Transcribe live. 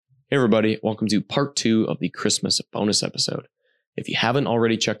Hey everybody, welcome to part 2 of the Christmas bonus episode. If you haven't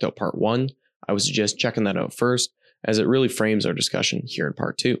already checked out part 1, I would suggest checking that out first, as it really frames our discussion here in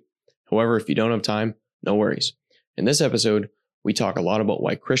part 2. However, if you don't have time, no worries. In this episode, we talk a lot about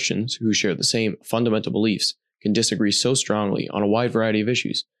why Christians who share the same fundamental beliefs can disagree so strongly on a wide variety of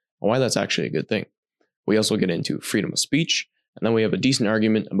issues, and why that's actually a good thing. We also get into freedom of speech, and then we have a decent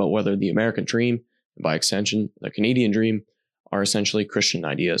argument about whether the American dream, and by extension, the Canadian dream, are essentially Christian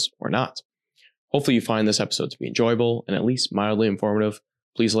ideas or not. Hopefully you find this episode to be enjoyable and at least mildly informative.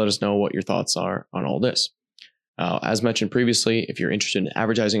 Please let us know what your thoughts are on all this. As mentioned previously, if you're interested in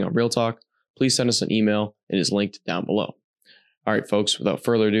advertising on Real Talk, please send us an email. It is linked down below. All right, folks, without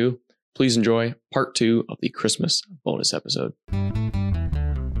further ado, please enjoy part 2 of the Christmas bonus episode.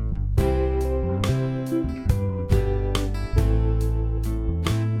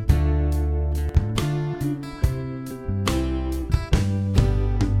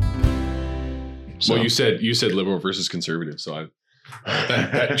 So, well, you said liberal versus conservative, so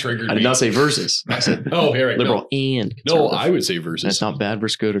that triggered me. I did not say versus. I said right, liberal and conservative. No, I would say versus. That's not bad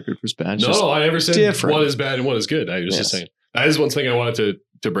versus good or good versus bad. No, I never said different. One is bad and one is good. I was just saying that is one thing I wanted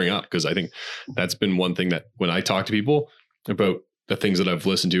to bring up, because I think that's been one thing that when I talk to people about the things that I've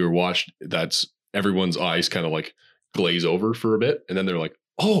listened to or watched, that's everyone's eyes kind of like glaze over for a bit, and then they're like,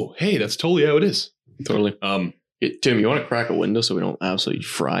 "Oh, hey, that's totally how it is." Totally. Tim, you want to crack a window so we don't absolutely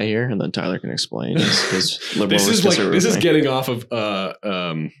fry here, and then Tyler can explain his liberal. This is getting off of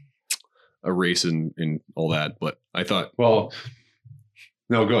a race and all that, but I thought, well,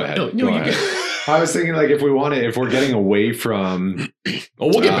 no, go ahead. No, go ahead. I was thinking, like, if we're getting away from,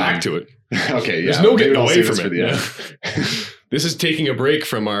 we'll get back to it. Okay, there's no getting away from it. Yeah. This is taking a break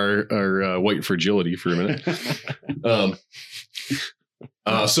from our white fragility for a minute.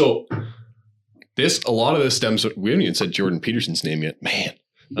 So. A lot of this stems. We haven't even said Jordan Peterson's name yet, man.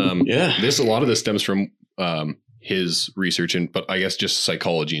 A lot of this stems from his research, but I guess just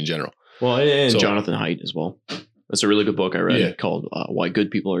psychology in general. Well, and Jonathan Haidt as well. That's a really good book I read called "Why Good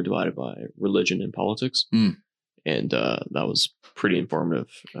People Are Divided by Religion and Politics," and that was pretty informative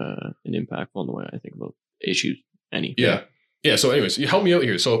and impactful in the way I think about issues. Yeah. So, anyways, you help me out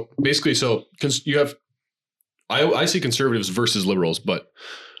here. So, basically, you have I see conservatives versus liberals, but.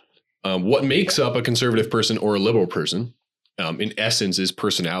 What makes up a conservative person or a liberal person, in essence, is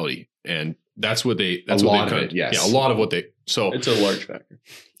personality, and that's what they. That's a lot of it. Yes, a lot of what they. So it's a large factor.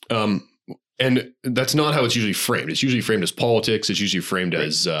 And that's not how it's usually framed. It's usually framed as politics. It's usually framed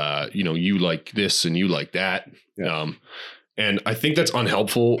as you like this and you like that. Yeah. And I think that's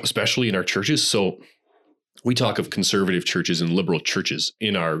unhelpful, especially in our churches. So we talk of conservative churches and liberal churches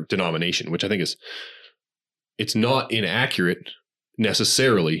in our denomination, which I think it's not inaccurate.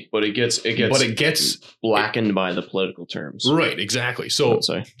 Necessarily, but it gets blackened by the political terms, right? Exactly. So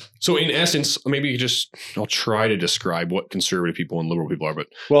in essence, maybe I'll try to describe what conservative people and liberal people are, but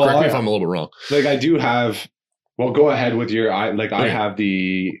correct me if I'm a little bit wrong. Like I do have. Well, go ahead with your. I have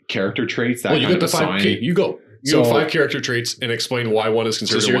the character traits that. Well, you got the 5. Okay, you go. You go 5 character traits and explain why one is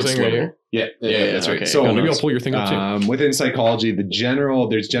conservative, one's liberal. Yeah, that's right. Okay. So maybe I'll pull your thing up too. Within psychology,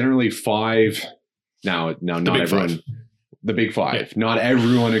 there's generally 5. Now, not everyone. 5. The big 5. Yeah. Not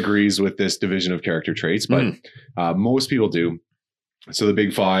everyone agrees with this division of character traits, but most people do. So the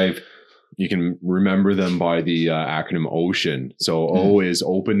big 5, you can remember them by the acronym OCEAN. So O is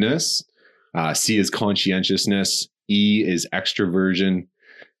openness, C is conscientiousness, E is extroversion,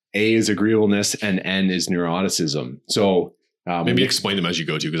 A is agreeableness, and N is neuroticism. So maybe explain them as you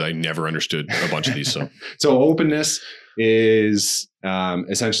go to, because I never understood a bunch of these. So openness is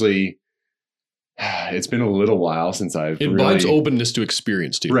essentially. It's been a little while since It binds openness to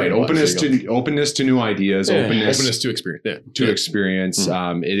experience too. Right. Openness to new ideas. Openness to experience. Experience.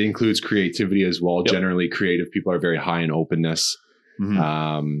 It includes creativity as well. Yep. Generally, creative people are very high in openness.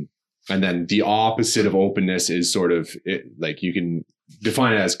 And then the opposite of openness is sort of like you can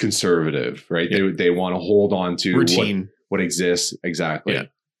define it as conservative, right? Yep. They want to hold on to routine, what exists. Exactly.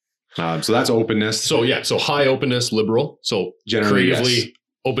 Yeah. So that's openness. So high openness, liberal. So generally, creatively.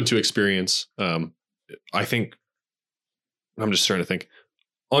 Open to experience. I think I'm just trying to think.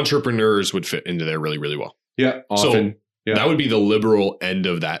 Entrepreneurs would fit into there really, really well. Yeah. Often. So that would be the liberal end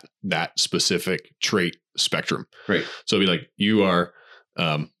of that specific trait spectrum. Right. So it'd be like you are,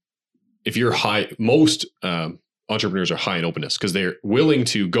 if you're high, most entrepreneurs are high in openness because they're willing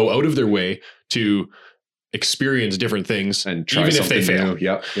to go out of their way to experience different things and try even if they fail. New.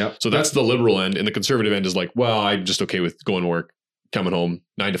 Yep. So that's the liberal end, and the conservative end is like, well, I'm just okay with going to work, coming home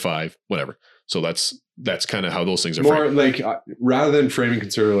 9 to 5, whatever. So that's kind of how those things are more framed. like rather than framing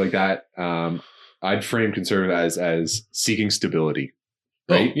conservative like that, I'd frame conservative as seeking stability.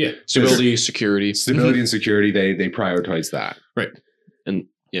 right? Oh, yeah. Stability, security. Stability and security, they prioritize that. And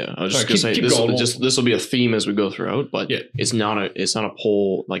yeah, I was Sorry, just gonna keep going. say this will be a theme as we go throughout, but Yeah. it's not a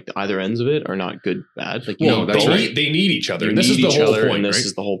poll. Like either ends of it are not good, bad. Like No, that's both. right. They need each other. You This is need the each whole other, point, and this right?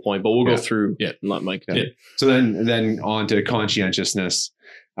 is the whole point. But we'll go through. Yeah. Let Mike. Yeah. So then on to conscientiousness.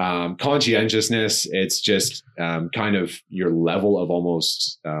 Conscientiousness, it's just kind of your level of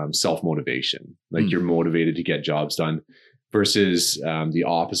almost self-motivation. Like you're motivated to get jobs done versus the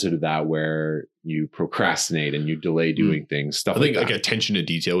opposite of that, where you procrastinate and you delay doing things, stuff I think like like that. attention to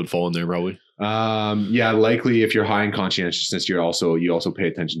detail would fall in there probably. Yeah, likely if you're high in conscientiousness, you also pay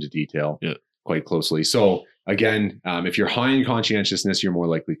attention to detail quite closely. So again, if you're high in conscientiousness, you're more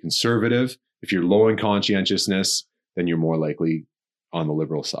likely conservative. If you're low in conscientiousness, then you're more likely on the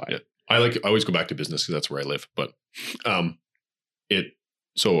liberal side. Yeah. I always go back to business because that's where I live. But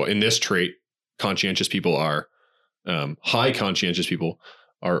so in this trait, conscientious people are high conscientious people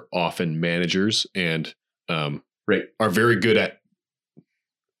are often managers and are very good at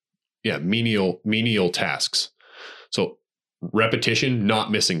menial tasks. So repetition,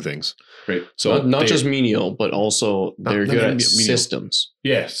 not missing things. Right. So not just menial, but also they're good at menial. systems.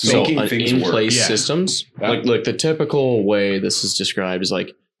 Yes. So Making things in work. place Yeah. systems, That- like the typical way this is described is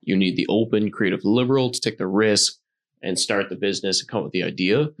like you need the open, creative liberal to take the risk and start the business and come up with the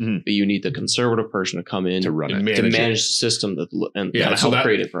idea, Mhm. but you need the conservative person to come in To run And it. to manage it. manage the system and Yeah, kind of so help that-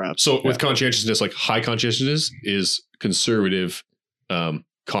 create it, perhaps. So with conscientiousness, like high conscientiousness is conservative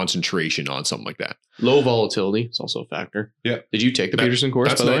concentration on something like that. Low volatility is also a factor. Yeah. Did you take the That- Peterson course,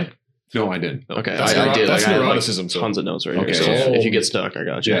 that's by the not- way? No, I didn't. Okay, That's I did. That's Like, I had, like, neuroticism. So tons of notes right Okay, here. So yeah. if you get stuck, I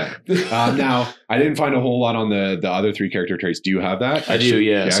got you. Yeah. Now, I didn't find a whole lot on the other three character traits. Do you have that? I do,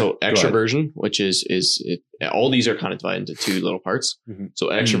 yeah. So go ahead. extroversion, which is all these are kind of divided into two little parts. Mhm. So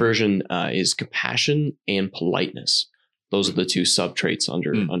extroversion is compassion and politeness. Those are the two sub traits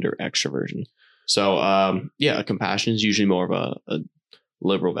under extroversion. So compassion is usually more of a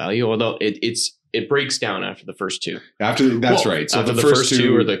liberal value, although it breaks down after the first two. That's right. So after the first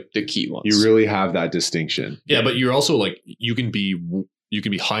two are the key ones. you really have that distinction. yeah, but you're also like you can be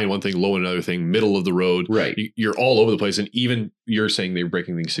high in one thing, low in another thing, middle of the road. Right. You're all over the place, and even you're saying they're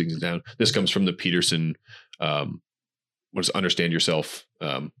breaking these things down. This comes from the Peterson, Understand Yourself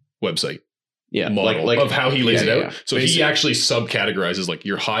website yeah, model like of how he lays it out. yeah. So he actually subcategorizes like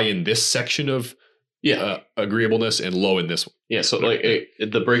you're high in this section of agreeableness and low in this one. Yeah, so like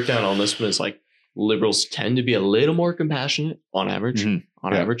the breakdown on this one is like liberals tend to be a little more compassionate on average. Mhm.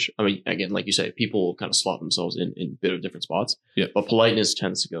 On Yeah. average, I mean, again, like you say, people kind of slot themselves in a bit of different spots. Yeah. But politeness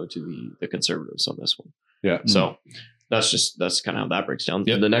tends to go to the conservatives on this one. Yeah. So that's kind of how that breaks down.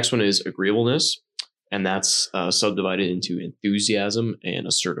 Yeah. The next one is agreeableness, and that's subdivided into enthusiasm and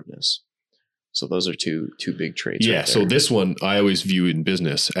assertiveness. So those are two big traits. Yeah. right So there. this one I always view in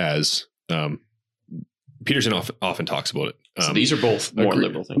business as Peterson often talks about it. So these are both more agree-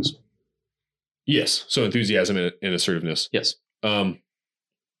 liberal things. Yes. So enthusiasm and assertiveness. Yes, Um,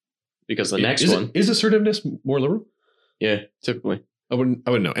 because the next is one, is assertiveness more liberal? yeah, typically. I wouldn't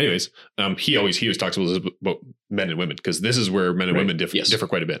know. Anyways, he always talks about men and women because this is where men and Right. women differ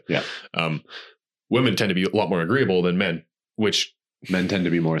quite a bit. Yeah. Women tend to be a lot more agreeable than men, which Men tend to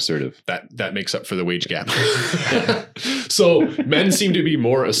be more assertive. that makes up for the wage gap. So men seem to be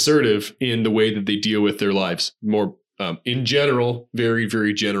more assertive in the way that they deal with their lives. More in general, very,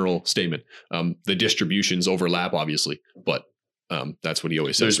 very general statement. The distributions overlap, obviously, but that's what he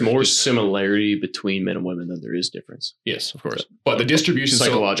always says. There's more similarity between men and women than there is difference. Yes, of course. But the distribution, so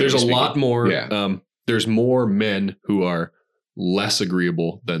Psychologically there's a speaking. lot more. Yeah. There's more men who are less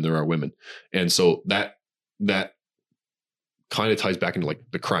agreeable than there are women, and so that kind of ties back into like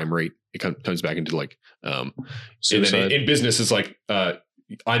the crime rate. It kind of ties back into like and then Suicide. in business, it's like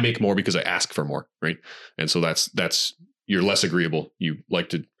I make more because I ask for more, right? And so that's you're less agreeable. You like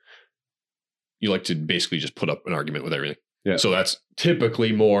to basically just put up an argument with everything. Yeah. So that's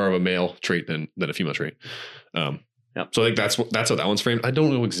typically more of a male trait than a female trait. Yeah. So I think that's how that one's framed. I don't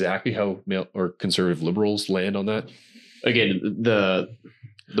know exactly how male or conservative liberals land on that. Again, the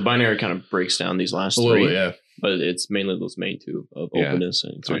binary kind of breaks down these last A little three, bit, yeah. but it's mainly those main two of Yeah. openness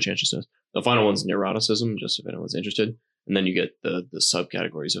and conscientiousness. The final one's neuroticism, just if anyone's interested. And then you get the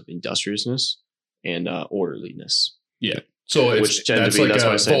subcategories of industriousness and orderliness. So it's Which tend to that's be- like that's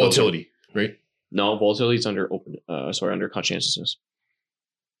why I say those are- volatility, right? No, volatility is under under conscientiousness.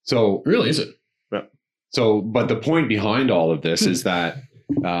 So Really, is it? but the point behind all of this is that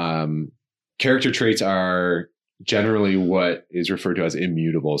character traits are generally what is referred to as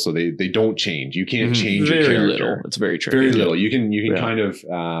immutable. So they don't change. You can't Mhm. change your Very character. little. It's very tricky. Very little. You can Yeah. kind of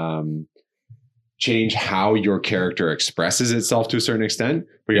change how your character expresses itself to a certain extent,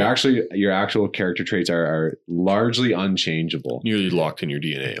 but your actual character traits are largely unchangeable. Nearly locked in your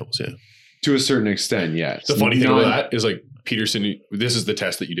DNA, I will say. To a certain extent, yes. The funny thing about that is like Peterson, this is the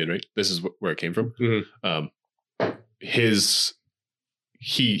test that you did, right? This is where it came from. Mm-hmm.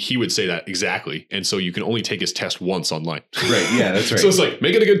 He would say that exactly. And so you can only take his test once online. Right. Yeah, that's right. So it's like,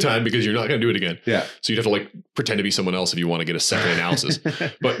 make it a good time because you're not going to do it again. Yeah. So you'd have to like pretend to be someone else if you want to get a second analysis.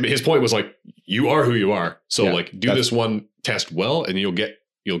 But his point was like, you are who you are. So like do this one test well, and you'll get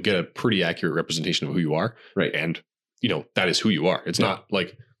a pretty accurate representation of who you are. Right. And that is who you are. It's not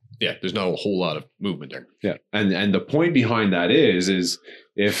like, there's not a whole lot of movement there. Yeah. And the point behind that is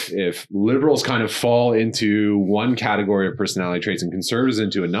if liberals kind of fall into one category of personality traits and conservatives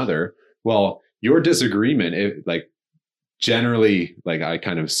into another, well, your disagreement, generally, like I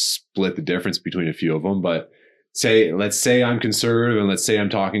kind of split the difference between a few of them, but let's say I'm conservative and let's say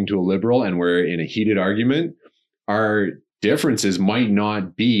I'm talking to a liberal and we're in a heated argument, our differences might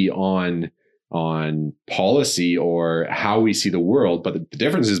not be on policy or how we see the world, but the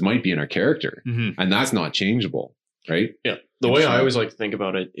differences might be in our character, and that's not changeable, right? Yeah. The way I always like to think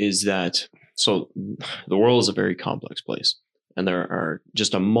about it is that, so the world is a very complex place, and there are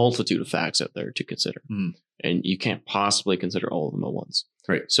just a multitude of facts out there to consider, and you can't possibly consider all of them at once.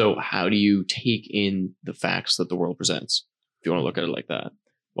 Right. So how do you take in the facts that the world presents? If you want to look at it like that,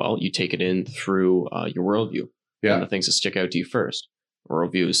 well, you take it in through your worldview, and the things that stick out to you first.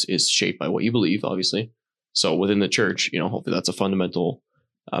 Worldview is shaped by what you believe, obviously. So within the church, hopefully that's a fundamental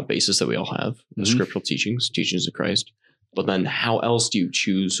basis that we all have, the scriptural teachings of Christ. But then how else do you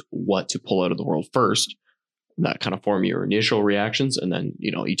choose what to pull out of the world first? That kind of form your initial reactions. And then,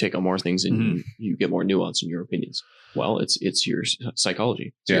 you take on more things and you get more nuance in your opinions. Well, it's your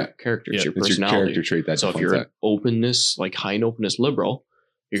psychology, it's your character, it's your personality. Your character trait that so if you're an openness, like high in openness liberal,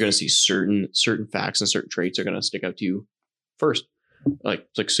 you're going to see certain facts and certain traits are going to stick out to you first. Like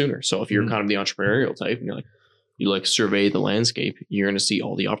sooner. So if you're kind of the entrepreneurial type and you survey the landscape, you're going to see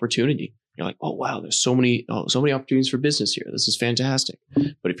all the opportunity. You're like, oh wow, there's so many opportunities for business here. This is fantastic.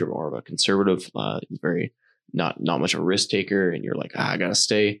 But if you're more of a conservative, very not much of a risk taker, and you're like, I gotta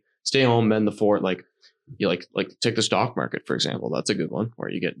stay home, mend the fort. Like you like take the stock market for example. That's a good one where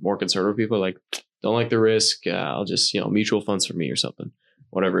you get more conservative people like don't like the risk. I'll just mutual funds for me or something.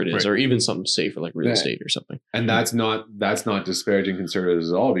 Whatever it is, or even something safer like real estate or something. And that's not disparaging conservatives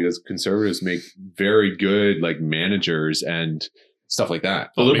at all, because conservatives make very good like managers and stuff like that.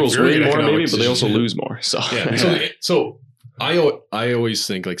 The liberals win more maybe, but they also lose more. So So I always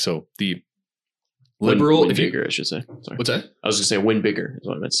think the liberal, win bigger, I should say. Sorry. What's that? I was going to say win bigger is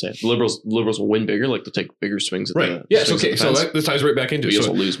what I meant to say. The liberals will win bigger, like they'll take bigger swings. At right. Yes. Okay. So that ties right back into it.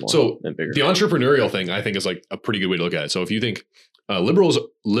 So lose more than bigger. The entrepreneurial thing, I think, is like a pretty good way to look at it. So if you think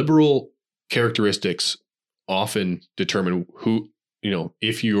liberal characteristics often determine who,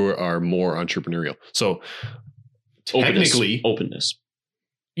 if you are more entrepreneurial. So technically openness.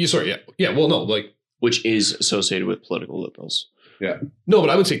 Well, no, like, which is associated with political liberals. Yeah. No, but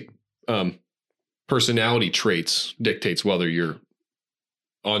I would say personality traits dictates whether you're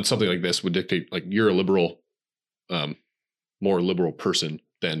on something like this would dictate like you're a liberal, more liberal person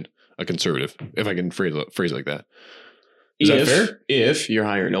than a conservative, if I can phrase it like that. Is that fair? If you're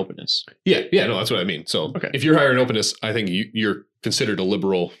higher in openness. Yeah, no, that's what I mean. So if you're higher in openness, I think you're considered a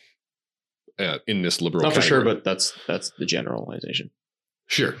liberal in this liberal Not category. For sure, but that's the generalization.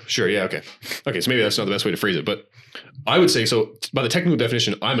 Sure. Yeah, okay. Okay, so maybe that's not the best way to phrase it, but I would say, so by the technical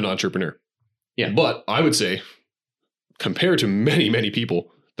definition, I'm an entrepreneur. Yeah. But I would say, compared to many, many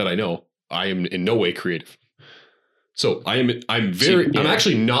people that I know, I am in no way creative. So I'm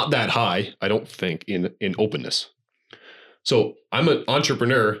actually not that high, I don't think, in openness. So I'm an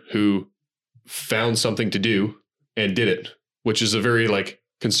entrepreneur who found something to do and did it, which is a very like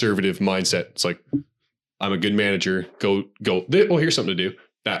conservative mindset. It's like, I'm a good manager. Go. Well, here's something to do.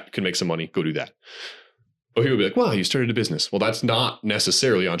 That can make some money. Go do that. But people will be like, wow, you started a business. Well, that's not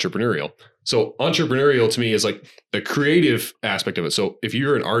necessarily entrepreneurial. So entrepreneurial to me is like the creative aspect of it. So if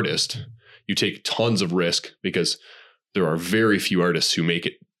you're an artist, you take tons of risk because there are very few artists who make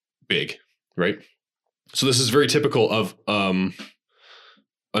it big, right? So this is very typical of an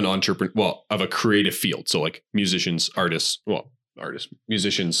entrepreneur, of a creative field. So like musicians,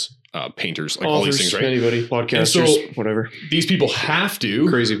 musicians, painters, like all these things, right? Anybody, podcasters, whatever. These people have to.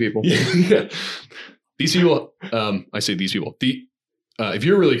 Crazy people. Yeah. These people, I say these people, if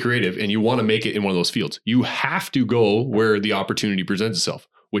you're really creative and you want to make it in one of those fields, you have to go where the opportunity presents itself,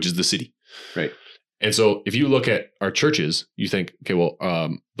 which is the city. Right. And so if you look at our churches, you think, okay, well,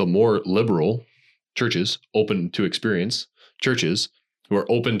 the more liberal churches, open to experience churches who are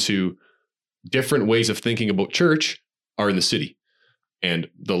open to different ways of thinking about church are in the city. And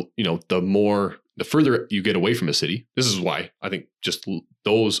the further you get away from a city, this is why I think just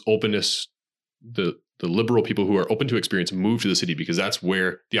those openness, the liberal people who are open to experience move to the city, because that's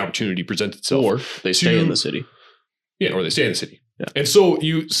where the opportunity presents itself. Or they stay in the city. Yeah, or they stay in the city. Yeah. And so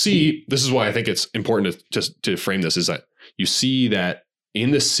you see, this is why I think it's important to frame this, is that you see that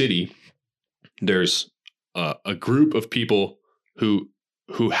in the city, there's a group of people who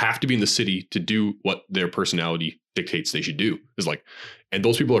have to be in the city to do what their personality dictates they should do. Is like, and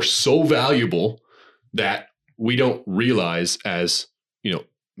those people are so valuable that we don't realize as, you know,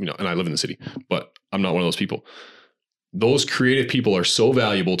 and I live in the city, but I'm not one of those people. Those creative people are so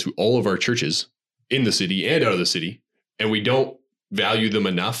valuable to all of our churches in the city and out of the city, and we don't value them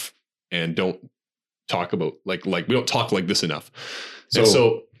enough and don't talk about like we don't talk like this enough.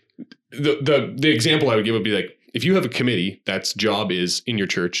 So the example I would give would be like, if you have a committee that's job is in your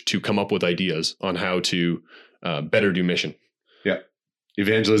church to come up with ideas on how to better do mission. Yeah.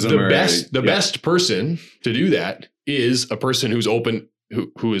 Evangelism. The best person to do that is a person who's open,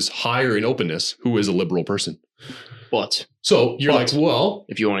 who is higher in openness, who is a liberal person. But so you're like, well,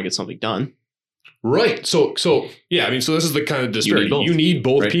 if you want to get something done. Right. So yeah, I mean, so this is the kind of disparity. You need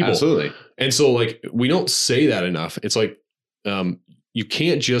both people. Absolutely. And so like, we don't say that enough. It's like, you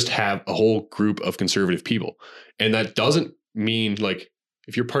can't just have a whole group of conservative people. And that doesn't mean like,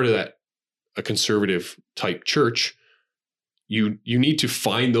 if you're part of a conservative type church, you need to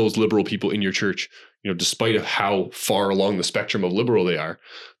find those liberal people in your church, despite of how far along the spectrum of liberal they are.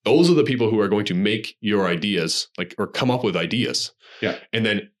 Those are the people who are going to make your ideas or come up with ideas. Yeah. And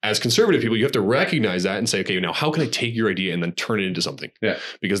then as conservative people, you have to recognize that and say, okay, now how can I take your idea and then turn it into something? Yeah.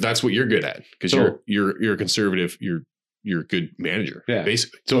 Because that's what you're good at. Because you're a conservative, you're a good manager. Yeah.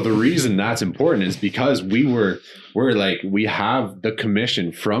 Basically. So the reason that's important is because we have the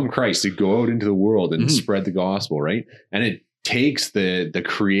commission from Christ to go out into the world and spread the gospel, right? And it takes the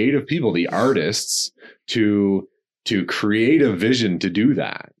creative people, the artists, to create a vision to do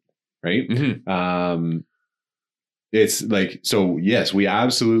that, right? Mm-hmm. It's like, so yes, we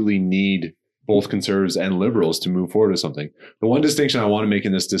absolutely need both conservatives and liberals to move forward with something. The one distinction I want to make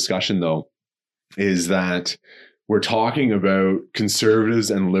in this discussion, though, is that we're talking about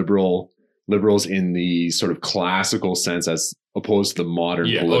conservatives and liberals in the sort of classical sense as opposed to the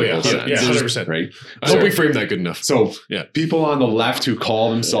modern political sense. Yeah, 100%. Right? I hope we framed that good enough. So people on the left who call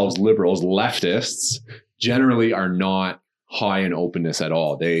themselves liberals, leftists, generally are not high in openness at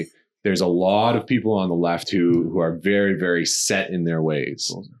all. There's a lot of people on the left who are very, very set in their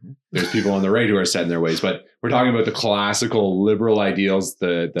ways. There's people on the right who are set in their ways, but we're talking about the classical liberal ideals,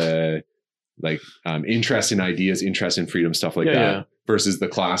 the interest in ideas, interest in freedom, stuff like that, versus the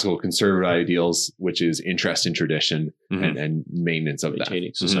classical conservative ideals, which is interest in tradition and maintenance of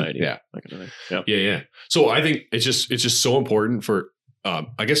maintaining society. Yeah. So I think it's just so important for,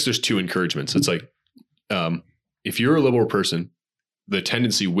 I guess there's two encouragements. It's like, if you're a liberal person, the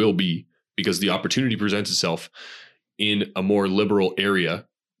tendency will be, because the opportunity presents itself in a more liberal area,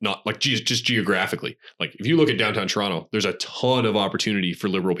 not like just geographically. Like if you look at downtown Toronto, there's a ton of opportunity for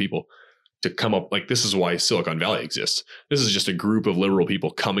liberal people to come up. Like this is why Silicon Valley exists. This is just a group of liberal people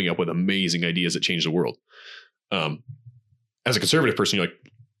coming up with amazing ideas that change the world. As a conservative person, you're like,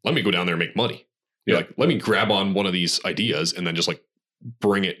 let me go down there and make money. You're like, let me grab on one of these ideas and then just like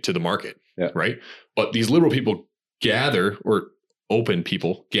bring it to the market. Yeah. Right. But these liberal people gather, or open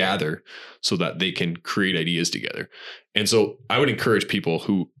people gather, so that they can create ideas together. And so I would encourage people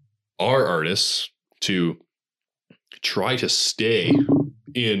who are artists to try to stay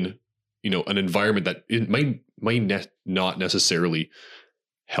in, an environment that it might not necessarily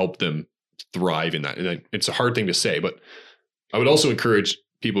help them thrive in that. And it's a hard thing to say, but I would also encourage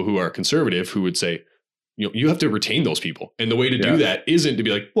people who are conservative who would say, you have to retain those people. And the way to do that isn't to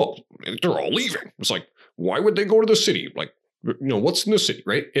be like, well, they're all leaving. It's like, why would they go to the city? Like, what's in the city,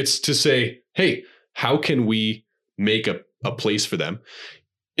 right? It's to say, hey, how can we make a place for them?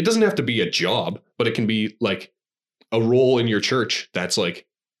 It doesn't have to be a job, but it can be like a role in your church that's like,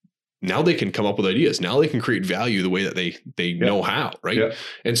 now they can come up with ideas. Now they can create value the way that they know how, right? Yeah.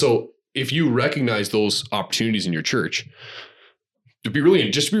 And so if you recognize those opportunities in your church, to be really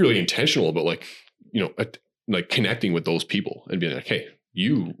intentional about like connecting with those people and being like, hey,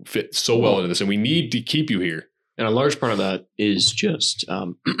 you fit so well into this and we need to keep you here. And a large part of that is just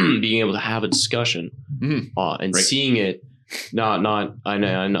being able to have a discussion and seeing it.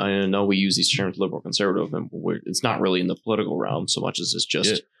 I know we use these terms, liberal, conservative, and it's not really in the political realm so much as it's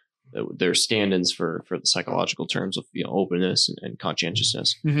just their stand-ins for the psychological terms of openness and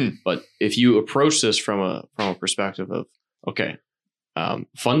conscientiousness. But if you approach this from a perspective of, okay,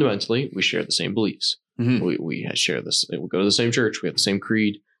 fundamentally, we share the same beliefs. Mm-hmm. We share this. We go to the same church. We have the same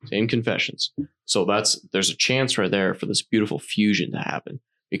creed, same confessions. So there's a chance right there for this beautiful fusion to happen,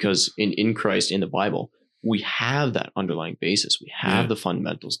 because in Christ, in the Bible, we have that underlying basis. We have the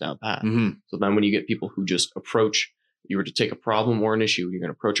fundamentals down pat. Mm-hmm. So then when you get people who just approach, you were to take a problem or an issue, you're going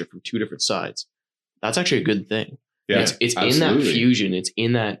to approach it from two different sides. That's actually a good thing. Yeah, it's in that fusion. It's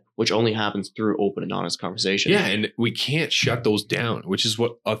in that, which only happens through open and honest conversation. Yeah, and we can't shut those down, which is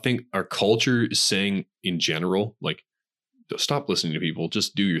what I think our culture is saying in general. Like, stop listening to people,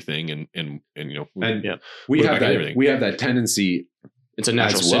 just do your thing, and you know, we have that tendency. It's a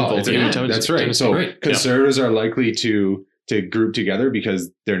natural well. sinful. That's right. So conservatives are likely to group together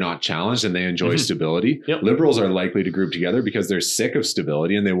because they're not challenged and they enjoy stability. Yep. Liberals are likely to group together because they're sick of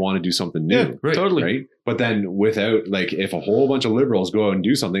stability and they want to do something new. Yeah, right. Totally. Right. But then without, like, if a whole bunch of liberals go out and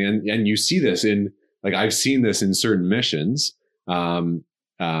do something, and you see this in, like, I've seen this in certain missions,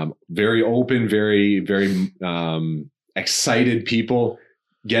 very open, very, very excited people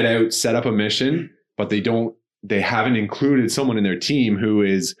get out, set up a mission, but they haven't included someone in their team who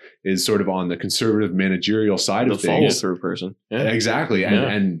is sort of on the conservative managerial side of things. The follow-through person. Yeah. Exactly.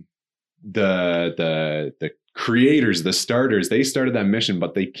 And the creators, the starters, they started that mission,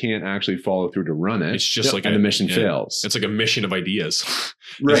 but they can't actually follow through to run it. It's just like the mission fails. It's like a mission of ideas.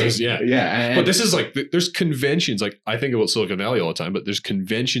 Right. Yeah. But this is like, there's conventions. Like, I think about Silicon Valley all the time, but there's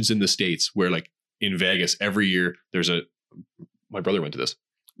conventions in the States where, like, in Vegas every year, my brother went to this.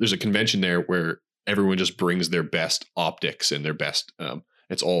 There's a convention there where everyone just brings their best optics and their best,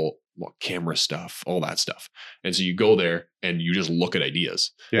 it's all camera stuff, all that stuff. And so you go there and you just look at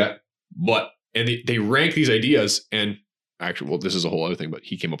ideas. Yeah. And they rank these ideas, and actually, well, this is a whole other thing, but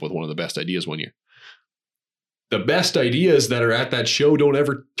he came up with one of the best ideas one year. The best ideas that are at that show don't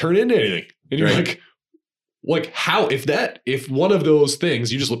ever turn into anything. And you're like, how, if one of those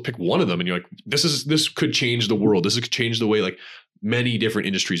things, you just pick one of them and you're like, this could change the world. This could change the way, like, many different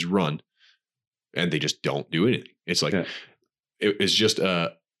industries run. And they just don't do anything. It's like, it's just they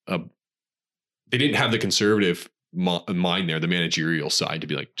didn't have the conservative mind there, the managerial side, to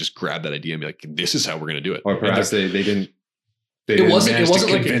be like, just grab that idea and be like, this is how we're going to do it. Or perhaps they didn't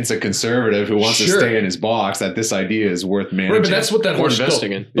convince a conservative who wants to stay in his box that this idea is worth managing. Right, but that's what that whole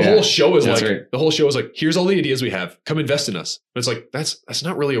investing in. The whole show is like. Right. The whole show is like, here's all the ideas we have. Come invest in us. But it's like, that's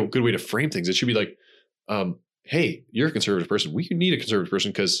not really a good way to frame things. It should be like, hey, you're a conservative person. We need a conservative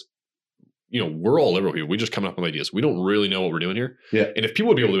person because, you know, we're all liberal people. We just come up with ideas. We don't really know what we're doing here. Yeah. And if people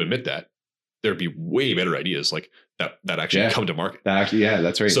would be able to admit that, there'd be way better ideas like that actually come to market.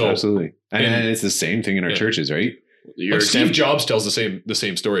 That's right. So, absolutely. And it's the same thing in our churches, right? Like Steve Jobs tells the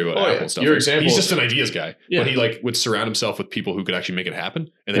same story about Apple and stuff. He's just an ideas guy, but he would surround himself with people who could actually make it happen,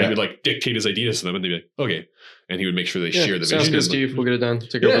 and then he would dictate his ideas to them, and they'd be like, okay, and he would make sure they share the vision. Sounds good, Steve. We'll get it done.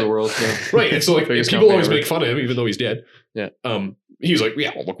 Take over the world. Yeah. Right. And so people always make fun of him, even though he's dead. Yeah. He was like,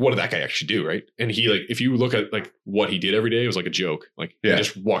 yeah, well, look, what did that guy actually do, right? And he if you look at what he did every day, it was like a joke. He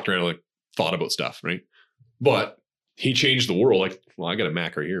just walked around and thought about stuff, right? But he changed the world. I got a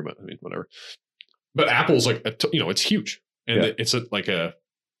Mac right here, but I mean, whatever. But Apple's it's huge. And it's a company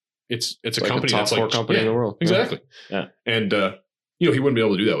that's top 4 company in the world. Exactly. Yeah. And he wouldn't be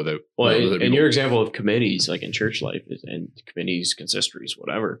able to do that without. And your example of committees, like in church life, and committees, consistories,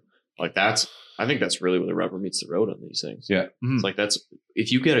 whatever, I think that's really where the rubber meets the road on these things. Yeah. Mm-hmm. It's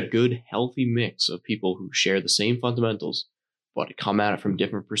if you get a good, healthy mix of people who share the same fundamentals, but come at it from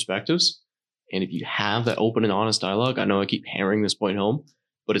different perspectives, and if you have that open and honest dialogue, I know I keep hammering this point home,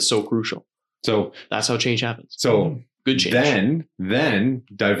 but it's so crucial. So that's how change happens. So good change. Then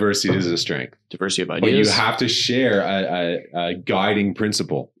diversity is a strength. Diversity of ideas. But you have to share a guiding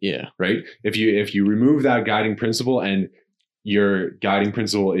principle. Yeah. Right. If you remove that guiding principle and your guiding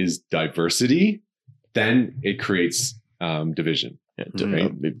principle is diversity, then it creates division. Yeah,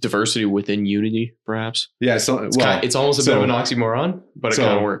 diversity within unity, perhaps. Yeah. So it's almost a bit of an oxymoron, but it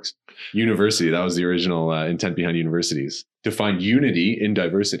kind of works. University. That was the original intent behind universities, to find unity in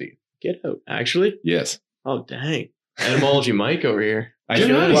diversity. Get out. Actually? Yes. Oh, dang. Etymology Mike over here.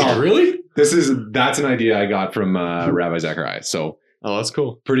 Really? That's an idea I got from Rabbi Zacharias. So, that's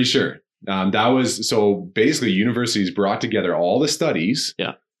cool. Pretty sure. That was, so basically universities brought together all the studies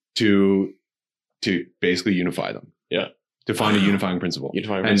to basically unify them. Yeah. To find a unifying principle.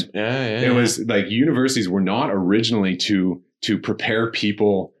 Yeah. It was like universities were not originally to prepare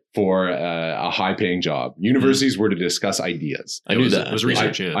people for a high-paying job. Universities were to discuss ideas. I knew that. It was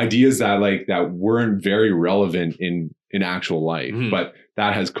research. Ideas that weren't very relevant in actual life, but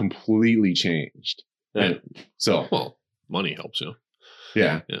that has completely changed. Yeah. And so, money helps,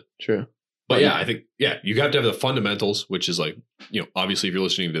 Yeah. True. But yeah, I think, you have to have the fundamentals, which is like, obviously if you're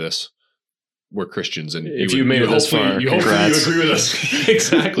listening to this, we're Christians, and if you made it this far, hopefully you agree with us.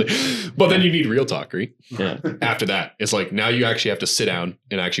 Exactly. But then you need real talk, right? Yeah. After that, it's like, now you actually have to sit down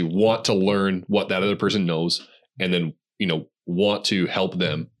and actually want to learn what that other person knows, and then, want to help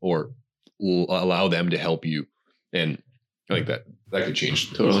them or allow them to help you. And I think that could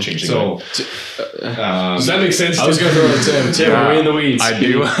change. Totally. Change So, does that make sense? I was going to throw it to Tim. Are we in the weeds? I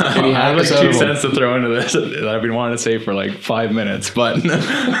do. Can you I have have like us 2 cents to throw into this that I've been wanting to say for like 5 minutes, but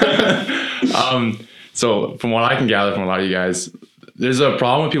so from what I can gather from a lot of you guys, there's a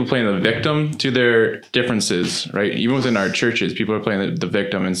problem with people playing the victim to their differences, right? Even within our churches, people are playing the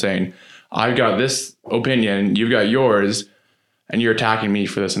victim and saying, I've got this opinion, you've got yours, and you're attacking me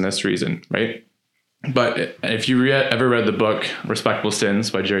for this and this reason, right? But if you ever read the book Respectable Sins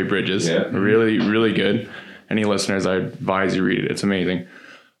by Jerry Bridges, really, really good. Any listeners, I advise you read it. It's amazing.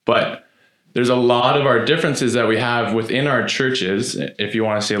 But there's a lot of our differences that we have within our churches. If you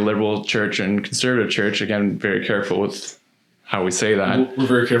want to say liberal church and conservative church, again, very careful with how we say that. We're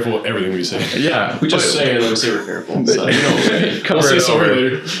very careful with everything we say. Yeah. We just say it, we say we're careful. So, we'll say sorry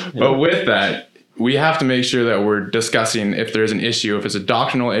later. But with that, we have to make sure that we're discussing if there's an issue, if it's a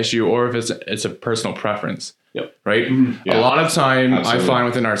doctrinal issue, or if it's a personal preference. Yep. Right. Mm-hmm. Yeah. A lot of time, Absolutely. I find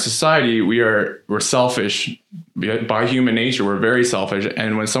within our society, we're selfish by human nature. We're very selfish,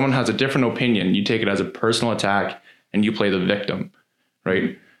 and when someone has a different opinion, you take it as a personal attack and you play the victim,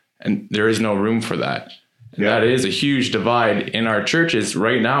 right? And there is no room for that. And that is a huge divide in our churches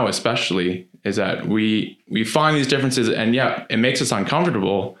right now, especially, is that we find these differences, and it makes us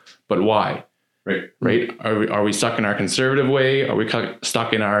uncomfortable. But why? Right? Are we stuck in our conservative way? Are we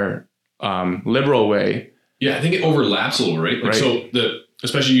stuck in our liberal way? Yeah, I think it overlaps a little, right? Like, so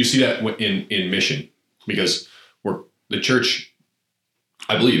especially you see that in mission, because the church,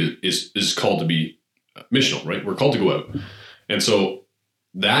 I believe, is called to be missional, right? We're called to go out, and so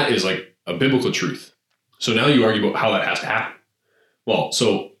that is like a biblical truth. So now you argue about how that has to happen. Well,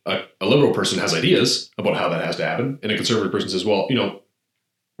 so a liberal person has ideas about how that has to happen, and a conservative person says, well,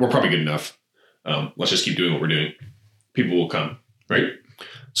 we're probably good enough. Let's just keep doing what we're doing. People will come, right?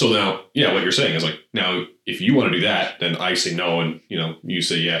 So now, what you're saying is like, now if you want to do that, then I say no, and you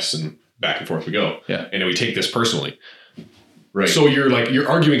say yes, and back and forth we go. Yeah. And then we take this personally. Right. So you're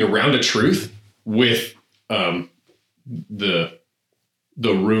arguing around a truth with the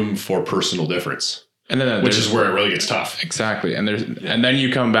room for personal difference. And then which is where it really gets tough. Exactly. And and then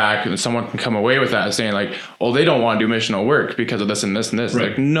you come back and someone can come away with that saying like, oh, they don't want to do missional work because of this and this and this. Right.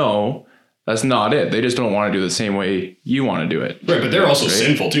 Like, no, that's not it. They just don't want to do the same way you want to do it. Right. But they're also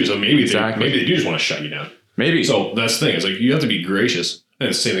sinful too. So maybe exactly. maybe they do just want to shut you down. Maybe. So that's the thing. It's like, you have to be gracious. And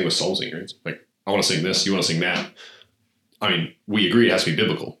it's the same thing with soul singing. Right? It's like, I want to sing this. You want to sing that. I mean, we agree it has to be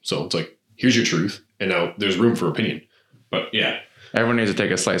biblical. So it's like, here's your truth. And now there's room for opinion. But yeah. Everyone needs to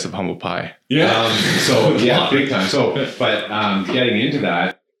take a slice of humble pie. Yeah. Big time. So, but getting into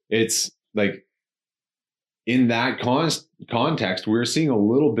that, it's like in that context, we're seeing a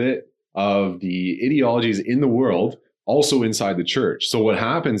little bit of the ideologies in the world also inside the church. So what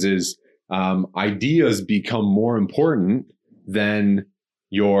happens is ideas become more important than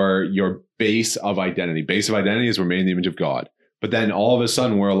your base of identity. Base of identity is we're made in the image of God. But then all of a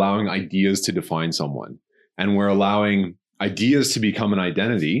sudden we're allowing ideas to define someone, and we're allowing ideas to become an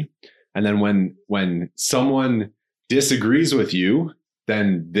identity. And then when someone disagrees with you,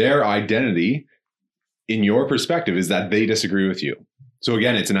 then their identity in your perspective is that they disagree with you. So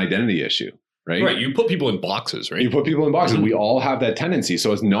again, it's an identity issue, right? Right. You put people in boxes, right? You put people in boxes. Mm-hmm. We all have that tendency.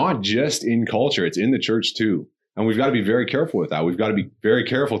 So it's not just in culture, it's in the church too. And we've got to be very careful with that. We've got to be very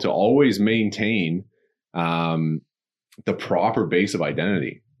careful to always maintain the proper base of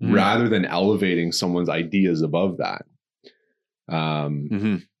identity rather than elevating someone's ideas above that.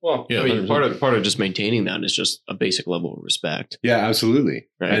 Well, yeah, I mean, part of just maintaining that is just a basic level of respect. Yeah, absolutely.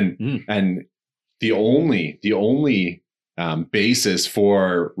 Right. And the only basis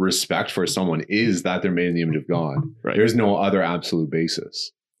for respect for someone is that they're made in the image of God. Right. There's no other absolute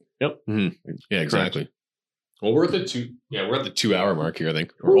basis. Yep. Mm-hmm. Yeah, exactly. Correct. Well, we're at the 2 hour mark here, I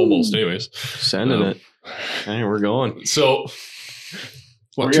think. Or almost, anyways. Sending it. Hey, we're going. So,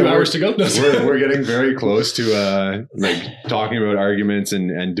 what, 2 hours to go? We're getting very close to like talking about arguments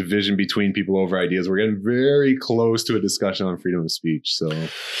and division between people over ideas. We're getting very close to a discussion on freedom of speech. So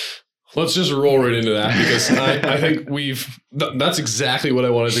let's just roll right into that, because I think that's exactly what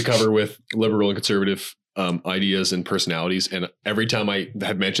I wanted to cover with liberal and conservative ideas and personalities. And every time I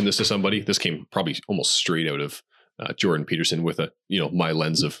had mentioned this to somebody, this came probably almost straight out of Jordan Peterson with my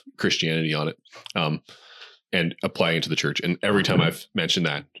lens of Christianity on it, and applying it to the church. And every time I've mentioned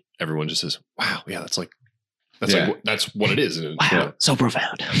that, everyone just says, "Wow, yeah, that's what it is." And Wow, so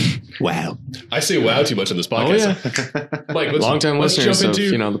profound. Wow. I say "wow" too much on this podcast. Mike, Long time listeners of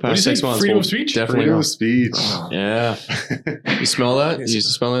the past 6 months. Freedom of speech. Definitely Freedom know. of speech. Yeah. You smell that? You used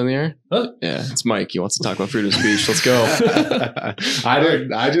to smell it in the air? Huh? Yeah, it's Mike. He wants to talk about freedom of speech. Let's go.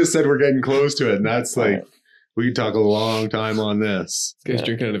 I just said we're getting close to it, and that's like we could talk a long time on this. This guy's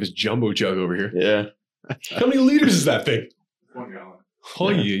drinking out of his jumbo jug over here. Yeah. How many liters is that thing? 1 gallon.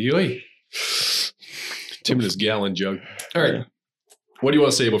 Hoy. Tim and his gallon jug. All right. Yeah. What do you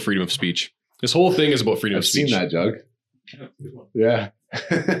want to say about freedom of speech? This whole thing is about freedom I've of speech. seen that jug. Yeah.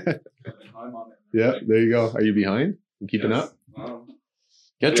 Yeah, there you go. Are you behind? You keeping up?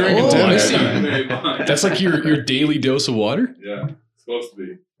 Get drinking, Oh, Tim. I see. That's like your daily dose of water. Yeah, it's supposed to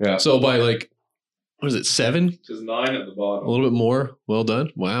be. Yeah. So by like, what is it, 7? Just 9 at the bottom. A little bit more. Well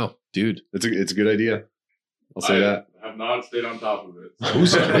done. Wow, dude. It's a good idea. I'll say that. I have not stayed on top of it.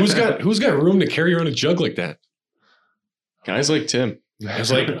 Who's got room to carry around a jug like that? Guys like Tim.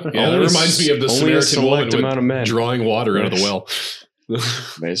 It's like, that Only reminds me of the only a Samaritan woman select amount of men. drawing water out of the well.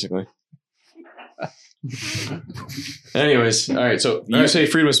 Basically. Anyways, all right. So you say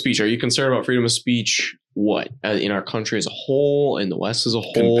freedom of speech. Are you concerned about freedom of speech? What in our country as a whole, in the West as a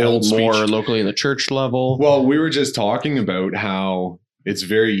whole, Compelled more speech. locally in the church level? Well, we were just talking about how it's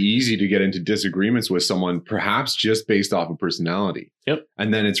very easy to get into disagreements with someone, perhaps just based off of personality. Yep.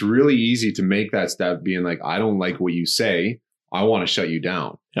 And then it's really easy to make that step being like, I don't like what you say. I want to shut you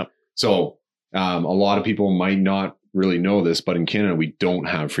down. Yep. So a lot of people might not really know this, but in Canada, we don't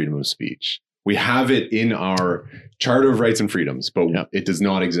have freedom of speech. We have it in our Charter of Rights and Freedoms, but Yep. it does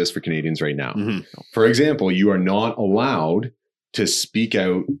not exist for Canadians right now. Mhm. For example, you are not allowed to speak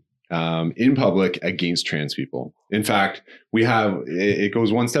out in public against trans people. In fact, it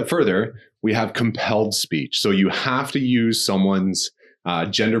goes one step further. We have compelled speech. So you have to use someone's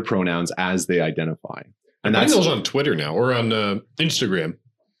gender pronouns as they identify. And Putting that's those on Twitter now or on Instagram.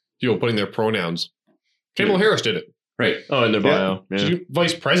 Putting their pronouns. Kamala Harris did it. right. Oh, in their bio. Yeah. She,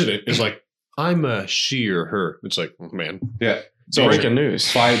 vice president is like, I'm a she or her. It's like, oh, man. Yeah. So Breaking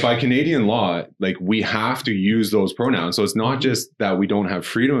news. by Canadian law, like we have to use those pronouns. So it's not just that we don't have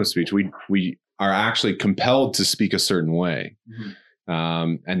freedom of speech. We are actually compelled to speak a certain way.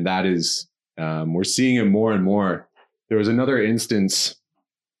 And that is, we're seeing it more and more. There was another instance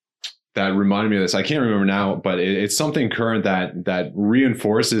that reminded me of this. I can't remember now, but it's something current that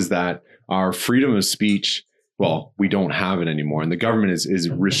reinforces that our freedom of speech, well, we don't have it anymore. And the government is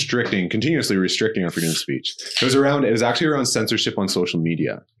continuously restricting our freedom of speech. It was actually around censorship on social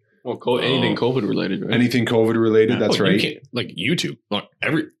media. Well, anything COVID related, right? Anything COVID related, that's Well, you right. can't- like YouTube, not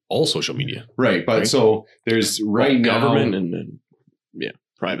all social media. Right. But Right. so there's right now, government and then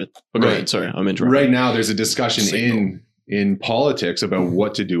private. But go Right. ahead. Sorry, I'm interrupting. right now there's a discussion Signal. in politics about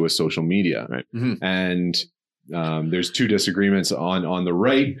what to do with social media. Right. Mhm. And there's two disagreements on the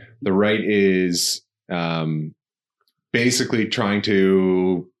right. The right is basically trying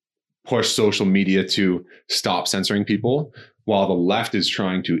to push social media to stop censoring people, while the left is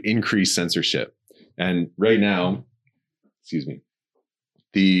trying to increase censorship. And right now,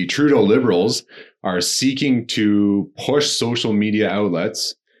 the Trudeau Liberals are seeking to push social media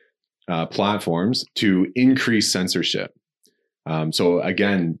outlets, platforms, to increase censorship. So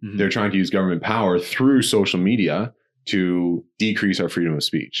again, Mhm. they're trying to use government power through social media to decrease our freedom of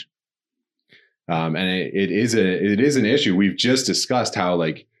speech. And it is an issue. We've just discussed how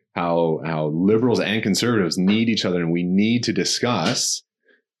liberals and conservatives need each other, and we need to discuss,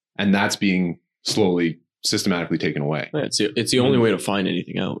 and that's being slowly, systematically taken away. Yeah, it's the only way to find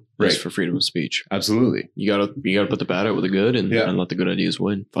anything out is Right. for freedom of speech. Absolutely. You gotta put the bad out with the good and let the good ideas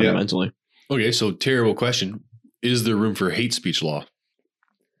win fundamentally. Okay, so terrible question. Is there room for hate speech law?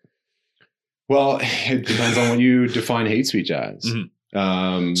 Well, it depends on what you define hate speech as.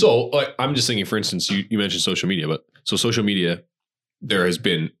 Mhm. So I'm just thinking, for instance, you mentioned social media, but so social media, there has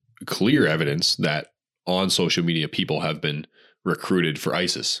been clear evidence that on social media, people have been recruited for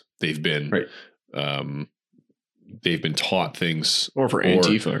ISIS. They've been, they've been taught things, Or for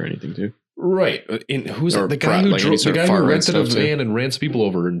Antifa or anything too. right? And who's Or the guy who like any the sort of guy who far-right rented a stuff, too. van and ran some people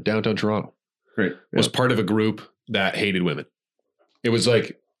over in downtown Toronto? Right. Was part of a group that hated women. It was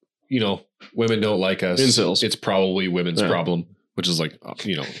like, women don't like us. Incels. It's probably women's problem, which is like,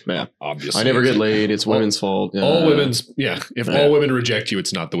 Yeah. obviously. I never get laid. It's women's fault. Yeah. All women's, if Yeah. all women reject you,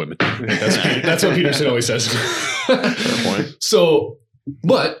 it's not the women. That's what Peterson always says. Fair point. So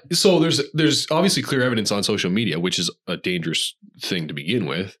there's obviously clear evidence on social media, which is a dangerous thing to begin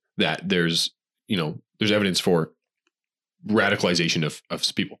with, that there's evidence for radicalization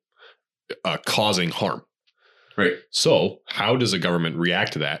of people causing harm. Right. So how does a government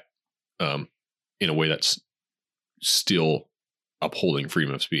react to that in a way that's still upholding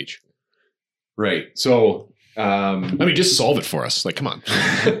freedom of speech. Right. So, I mean, just solve it for us. Like, come on.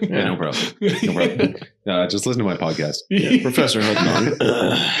 Yeah, no problem. No problem. Just listen to my podcast. Yeah, Professor Hilton.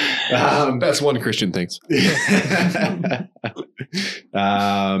 That's one Christian things.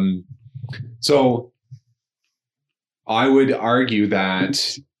 So I would argue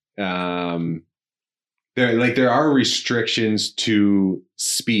that there are restrictions to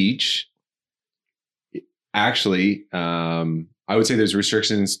speech. Actually, I would say there's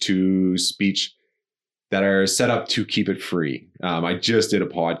restrictions to speech that are set up to keep it free. I just did a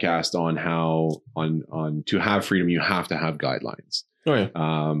podcast on how on to have freedom, you have to have guidelines. Oh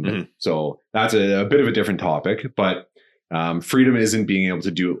yeah. So that's a bit of a different topic, but freedom isn't being able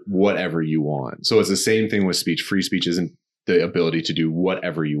to do whatever you want. So it's the same thing with speech. Free speech isn't the ability to do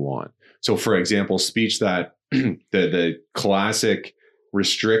whatever you want. So for example, speech that the classic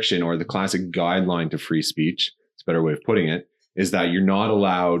restriction or the classic guideline to free speech, it's a better way of putting it, is that you're not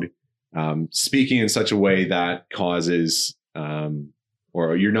allowed speaking in such a way that causes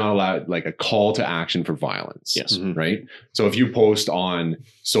or you're not allowed like a call to action for violence. Yes. Right. So if you post on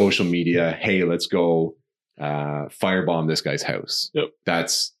social media, hey, let's go firebomb this guy's house. Yep.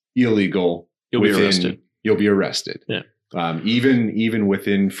 That's illegal. You'll be arrested. You'll be arrested. Yeah. Even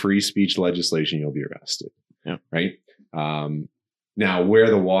within free speech legislation, you'll be arrested. Yeah. Right. Now where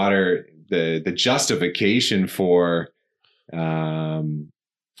the justification for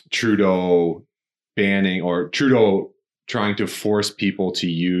Trudeau banning or Trudeau trying to force people to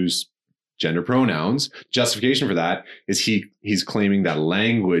use gender pronouns, justification for that is he's claiming that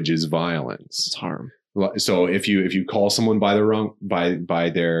language is violence. It's harm. So if you call someone by the wrong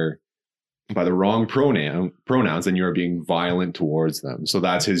pronouns, then you're being violent towards them. So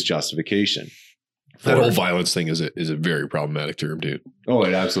that's his justification. That whole violence thing is a very problematic term, dude. Oh,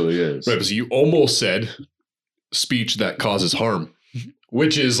 it absolutely is. Right, because you almost said speech that causes harm,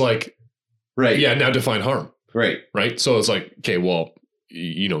 which is like, right. Yeah, now define harm. Right. So it's like, okay, well,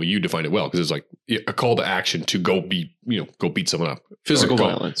 you defined it well because it's like a call to action to go beat someone up. Physical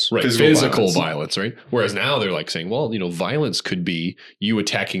violence. Right. Physical violence, right? Whereas now they're like saying, well, violence could be you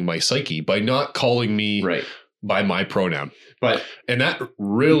attacking my psyche by not calling me by my pronoun. And that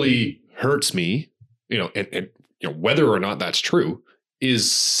really hurts me, and whether or not that's true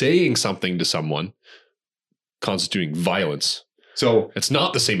is saying something to someone constituting violence. So it's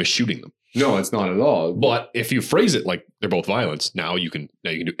not the same as shooting them. No, it's not at all. But if you phrase it like they're both violence, now you can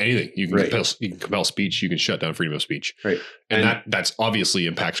do anything. You can compel speech. You can shut down freedom of speech. Right, and that's obviously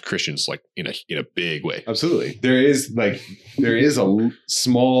impacts Christians like in a big way. Absolutely, there is a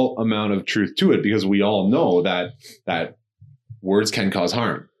small amount of truth to it because we all know that words can cause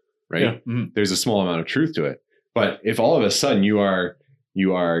harm. Right, yeah. Mm-hmm. There's a small amount of truth to it. But if all of a sudden you are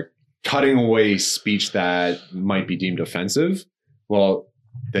cutting away speech that might be deemed offensive, well,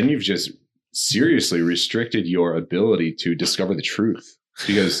 then you've just seriously restricted your ability to discover the truth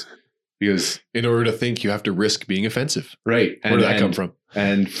because in order to think, you have to risk being offensive. Right. Where did that come from?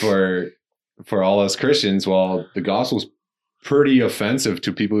 And for all us Christians, well, the gospel's pretty offensive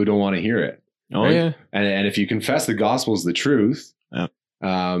to people who don't want to hear it. Oh, right? yeah. And if you confess the gospel is the truth,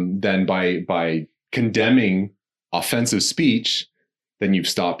 then by condemning offensive speech, then you've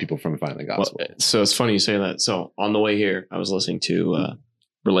stopped people from finding the gospel. Well, so it's funny you say that. So on the way here, I was listening to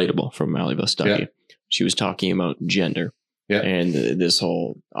Relatable from Malibu Stuckey. Yeah. She was talking about gender and this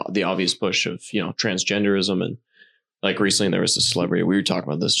whole, the obvious push of, transgenderism. And like recently there was a celebrity, we were talking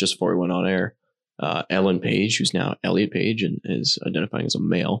about this just before we went on air, Ellen Page, who's now Elliot Page and is identifying as a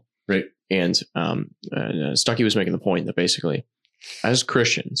male. Right. And Stuckey was making the point that basically as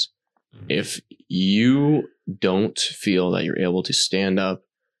Christians, if you don't feel that you're able to stand up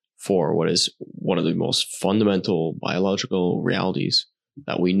for what is one of the most fundamental biological realities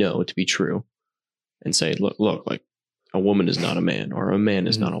that we know to be true and say, look, like a woman is not a man or a man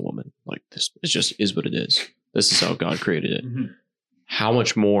is not a woman. Like this is what it is. This is how God created it. Mm-hmm. How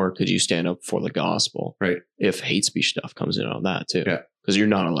much more could you stand up for the gospel if hate speech stuff comes in on that too? Because you're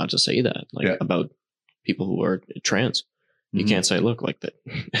not allowed to say that about people who are trans. You can't say, look, like that,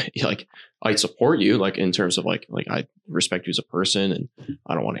 like I support you, like in terms of like I respect you as a person and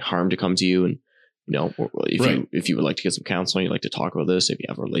I don't want harm to come to you. And, if you would like to get some counseling, you'd like to talk about this, if you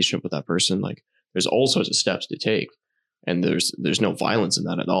have a relationship with that person, like there's all sorts of steps to take and there's no violence in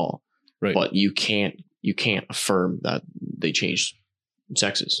that at all. Right. But you can't affirm that they changed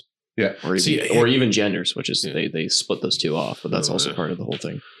sexes. Yeah. Or even genders, which is they split those two off, but that's also part of the whole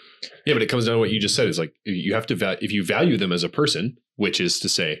thing. Yeah, but it comes down to what you just said. Is like you have to if you value them as a person, which is to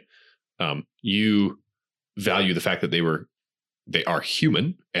say, you value the fact that they were they are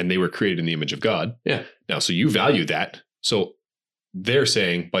human and they were created in the image of God. Yeah. Now, so you value that. So they're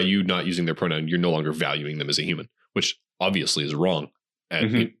saying by you not using their pronoun, you're no longer valuing them as a human, which obviously is wrong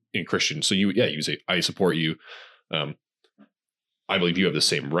in Christian. So you say, I support you. I believe you have the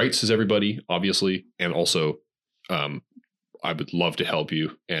same rights as everybody, obviously. And also, I would love to help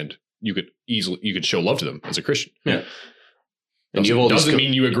you. And you could show love to them as a Christian. Yeah. And doesn't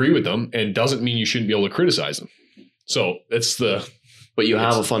mean you agree with them, and doesn't mean you shouldn't be able to criticize them. So it's but you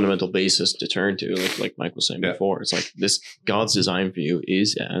have a fundamental basis to turn to, like Mike was saying before. It's like this: God's design for you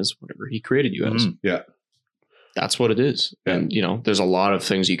is as whatever He created you as. Yeah, that's what it is. Yeah. And there's a lot of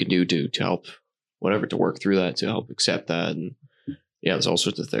things you can do to help, to work through that, to help accept that, and there's all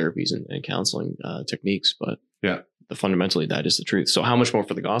sorts of therapies and counseling techniques. But fundamentally, that is the truth. So how much more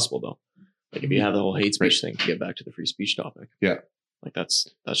for the gospel, though? Like if you have the whole hate speech thing, to get back to the free speech topic. Yeah. Like that's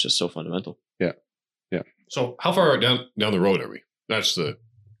just so fundamental. Yeah. Yeah. So how far down the road are we?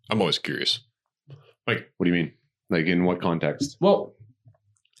 I'm always curious. Like, what do you mean? Like in what context? Well,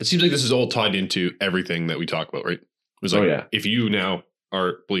 it seems like this is all tied into everything that we talk about, right? It was like, if you now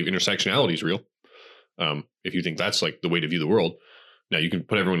believe intersectionality is real, if you think that's like the way to view the world, now you can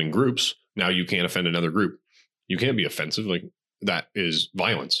put everyone in groups. Now you can't offend another group. You can't be offensive. Like that is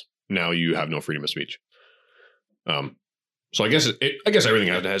violence. Now you have no freedom of speech. So I guess everything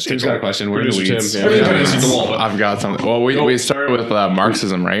has. Tim's got a question. We're in the weeds. I've got something. Well, we started with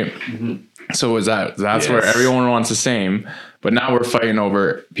Marxism, right? Mm-hmm. So that's where everyone wants the same, but now we're fighting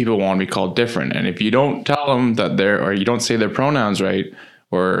over people want to be called different. And if you don't tell them that or you don't say their pronouns right,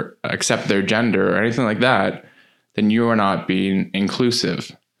 or accept their gender or anything like that, then you are not being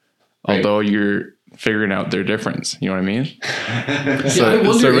inclusive. Right. Although you're figuring out their difference. You know what I mean? I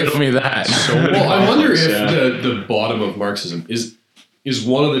wonder if me that. I wonder if the bottom of Marxism is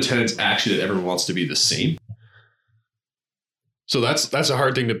one of the tenets actually that everyone wants to be the same. So that's a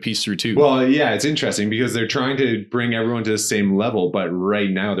hard thing to piece through too. Well, yeah, it's interesting because they're trying to bring everyone to the same level, but right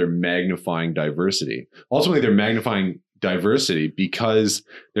now they're magnifying diversity. Ultimately, they're magnifying diversity because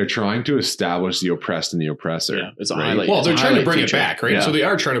they're trying to establish the oppressed and the oppressor. Yeah, it's a highlight. Well, they're trying to bring it back, right? Yeah. So they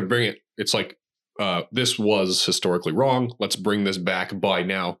are trying to bring it. It's like, this was historically wrong. Let's bring this back by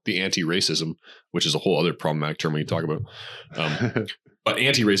now. The anti-racism, which is a whole other problematic term when you talk about. But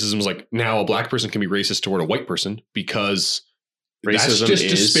anti-racism is like now a black person can be racist toward a white person because racism that's just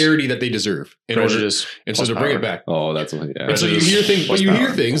disparity that they deserve. Prejudice, and so to bring it back. Oh, that's and so you hear things, but you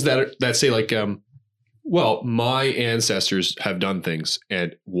hear things that say like, well, my ancestors have done things,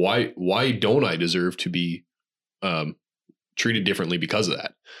 and why don't I deserve to be treated differently because of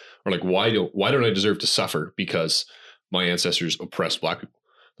that? Or like, why don't I deserve to suffer because my ancestors oppressed black people?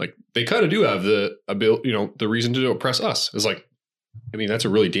 Like they kind of do have the ability, the reason to oppress us. It's like, I mean, that's a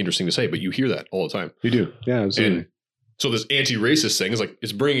really dangerous thing to say, but you hear that all the time. You do. Yeah, absolutely. And so this anti-racist thing is like,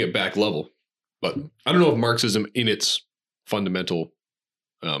 it's bringing it back level. But I don't know if Marxism in its fundamental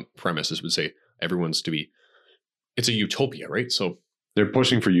premises would say everyone's to be, it's a utopia, right? So they're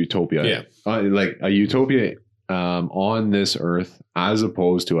pushing for utopia. Yeah. Like a utopia on this earth as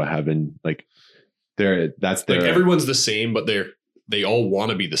opposed to a heaven. Like that's their, like everyone's the same, but they all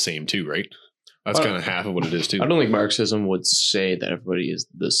want to be the same too, right? That's kind of half of what it is too. I don't think Marxism would say that everybody is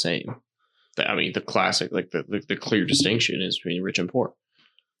the same. I mean, the classic, like the clear distinction is between rich and poor.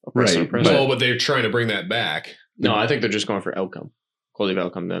 Right. No, but they're trying to bring that back. No, I think they're just going for outcome, quality of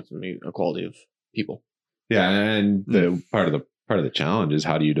outcome. That's equality of people. Yeah, and the part of the challenge is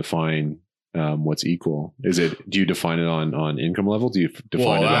how do you define what's equal? Do you define it on income level? Do you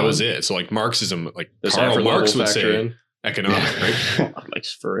define that was it. So like Marxism, like Karl Marx would say economic, right? Like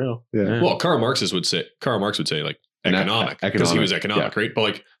for real. Yeah. Well, Karl Marx would say like economic because he was economic, right? But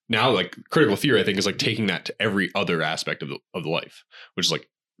like now, like critical theory, I think is like taking that to every other aspect of the life, which is like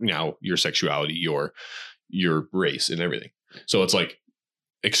now your sexuality, your race, and everything. So it's like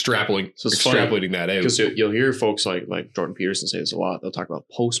extrapolating that out. Because you'll hear folks like Jordan Peterson say this a lot. They'll talk about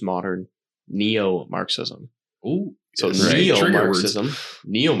postmodern neo-Marxism. Ooh. So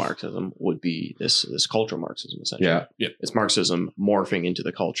neo-Marxism would be this cultural Marxism, essentially. Yeah. It's Marxism morphing into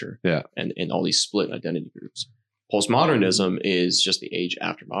the culture. Yeah. And in all these split identity groups. Postmodernism is just the age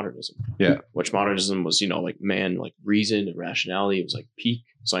after modernism. Yeah. Which modernism was, like man, like reason and rationality. It was like peak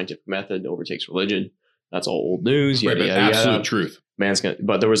scientific method overtakes religion. That's all old news. Right, absolute truth.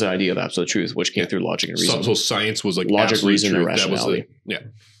 But there was an idea of absolute truth, which came through logic and reason. So science was like logic, reason, and rationality. Yeah.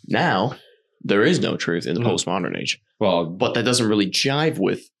 Now, there is no truth in the postmodern age. Well, but that doesn't really jive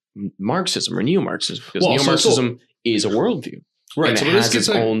with Marxism or neo-Marxism because neo-Marxism is a worldview. Right. So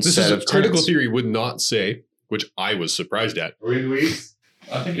this critical theory would not say, which I was surprised at. Are we in weeds?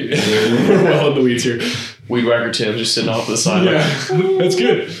 I think We're well in the weeds here. Weed whacker Tim just sitting off to the side. Yeah, that's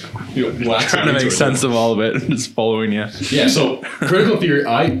good. trying to make sense of all of it, just following you. Yeah, so critical theory,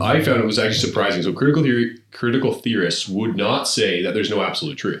 I found it was actually surprising. So critical theorists would not say that there's no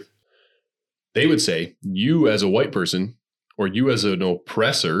absolute truth. They would say you as a white person or you as an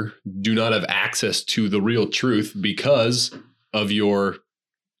oppressor do not have access to the real truth because of your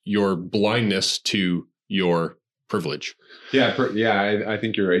blindness to your privilege. Yeah, I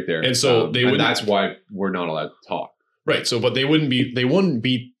think you're right there. And so that's why we're not allowed to talk. Right. So, but they wouldn't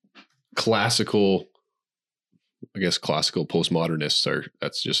be classical, I guess classical postmodernists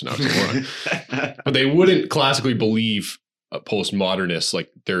that's just an oxymoron. But they wouldn't classically believe postmodernists like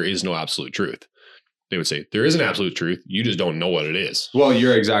there is no absolute truth. They would say there is an absolute truth. You just don't know what it is. Well,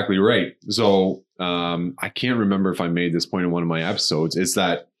 you're exactly right. So I can't remember if I made this point in one of my episodes. It's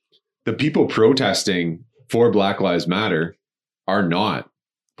that the people protesting for Black Lives Matter are not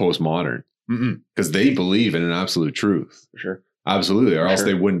postmodern because they believe in an absolute truth. For sure. Absolutely. Or else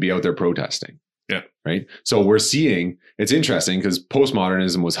they wouldn't be out there protesting. Yeah. Right. So we're seeing, it's interesting because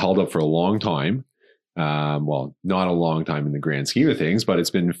postmodernism was held up for a long time. Well, not a long time in the grand scheme of things, but it's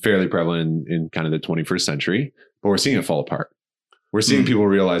been fairly prevalent in kind of the 21st century, but we're seeing it fall apart. We're seeing people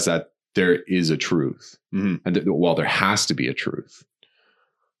realize that there is a truth and there has to be a truth.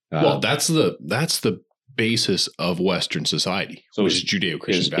 Well, that's the basis of Western society, so which is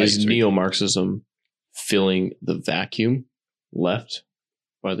Judeo-Christian values. Is neo-Marxism filling the vacuum left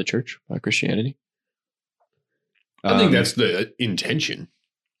by the church, by Christianity? I think that's the intention.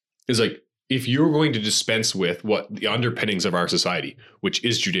 Is like, if you're going to dispense with what the underpinnings of our society, which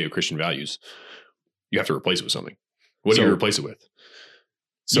is Judeo-Christian values, you have to replace it with something. What do you replace it with?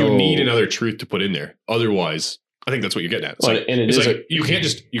 So you need another truth to put in there. Otherwise, I think that's what you're getting at. You can't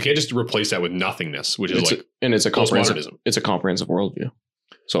just replace that with nothingness, which is it's a comprehensive. It's a comprehensive worldview,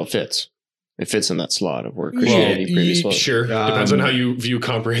 so it fits. It fits in that slot of where Christianity previously was. Sure, depends on how you view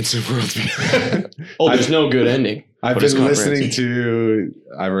comprehensive worldview. There's no good ending. I've been listening to.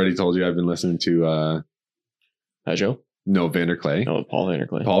 I've already told you. I've been listening to. Joe? No, Vanderklay. Oh, Paul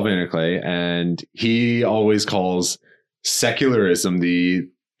Vanderklay. Paul Vanderklay, and he always calls secularism the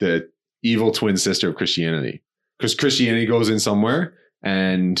evil twin sister of Christianity, because Christianity goes in somewhere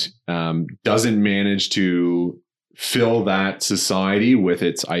and doesn't manage to fill that society with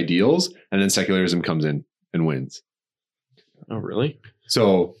its ideals, and then secularism comes in and wins. Oh, really?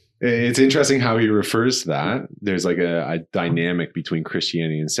 So it's interesting how he refers to that. There's like a dynamic between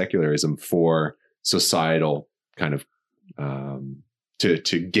Christianity and secularism for societal kind of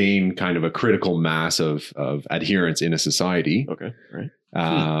to gain kind of a critical mass of adherence in a society. Okay, right.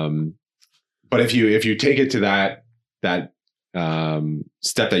 But if you take it to that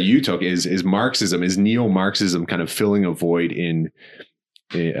step that you took, is Marxism, is neo-Marxism kind of filling a void in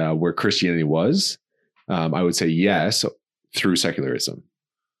where Christianity was? I would say yes, through secularism.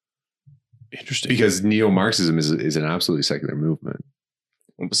 Interesting. Because neo-Marxism is an absolutely secular movement.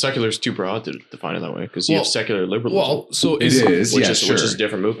 Well, but secular is too broad to define it that way, because you have secular liberalism. Well, so which is a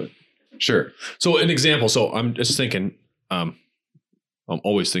different movement. Sure. So an example. So I'm just thinking. I'm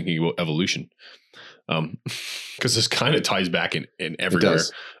always thinking about evolution, because this kind of ties back in everywhere.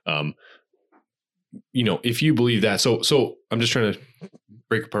 If you believe that, so I'm just trying to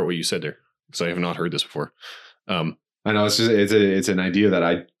break apart what you said there, because I have not heard this before. I know it's an idea that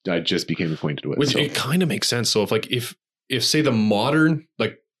I just became acquainted with. Which it kind of makes sense. So if say the modern,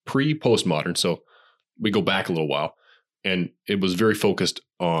 like pre-postmodern, so we go back a little while, and it was very focused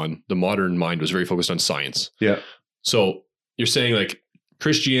on, the modern mind was very focused on science. Yeah. So you're saying like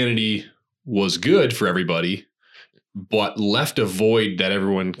Christianity was good for everybody, but left a void that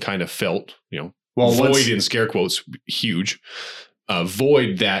everyone kind of felt, void in scare quotes, huge,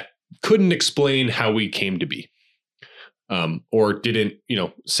 void that couldn't explain how we came to be, or didn't,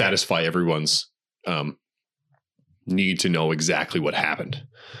 satisfy everyone's need to know exactly what happened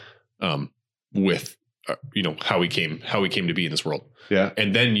with, how we came to be in this world. Yeah.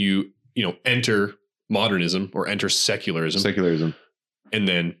 And then you enter modernism or enter secularism. And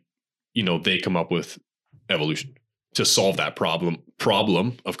then, they come up with evolution to solve that problem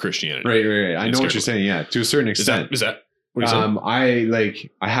of Christianity. Right. I know what you're saying. Yeah. To a certain extent. Is that what you're saying?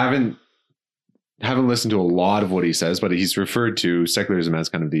 I haven't listened to a lot of what he says, but he's referred to secularism as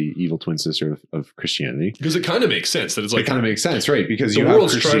kind of the evil twin sister of Christianity. Because it kind of makes sense that it's like, it kind of makes sense, right? Because you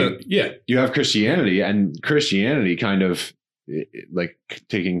have Christianity, and Christianity kind of, like,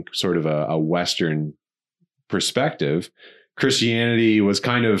 taking sort of a Western perspective, Christianity was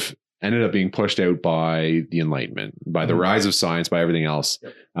kind of ended up being pushed out by the Enlightenment, by the rise of science, by everything else.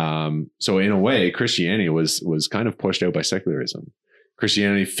 Yep. So in a way, Christianity was kind of pushed out by secularism.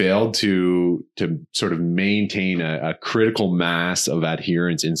 Christianity failed to sort of maintain a critical mass of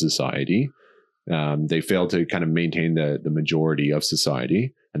adherents in society. They failed to kind of maintain the majority of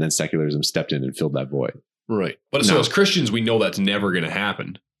society, and then secularism stepped in and filled that void. Right. But so as Christians, we know that's never going to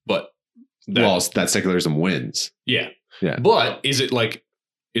happen. But that secularism wins. Yeah. Yeah. But is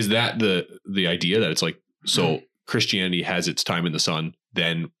that the idea that it's like, so Christianity has its time in the sun,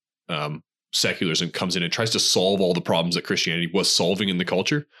 then secularism comes in and tries to solve all the problems that Christianity was solving in the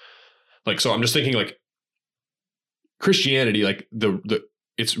culture? Like, so I'm just thinking like Christianity, like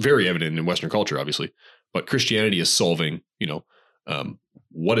it's very evident in Western culture, obviously, but Christianity is solving,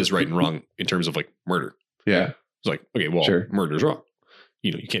 what is right and wrong in terms of like murder. Yeah. It's like, okay, well, sure. Murder's wrong.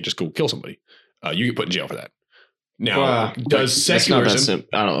 You can't just go kill somebody. You get put in jail for that. Now, does secularism?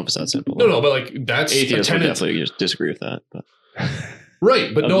 I don't know if it's that simple. No, but like that's atheists would definitely just disagree with that. But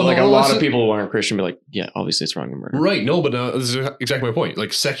right, but no, like a lot of people who aren't Christian be like, yeah, obviously it's wrong to murder. Right, no, but this is exactly my point.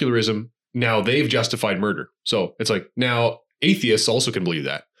 Like secularism, now they've justified murder, so it's like now atheists also can believe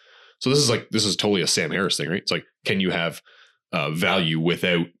that. So this is totally a Sam Harris thing, right? It's like, can you have value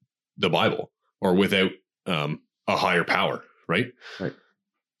without the Bible or without a higher power, right? Right.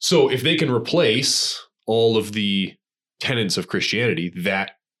 So if they can replace all of the tenets of Christianity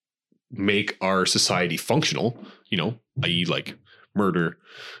that make our society functional, i.e. like murder,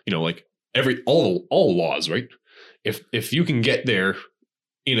 like all laws, right? If you can get there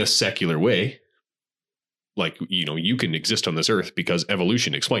in a secular way, like, you can exist on this earth because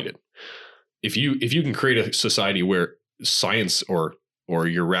evolution explained it. If you can create a society where science or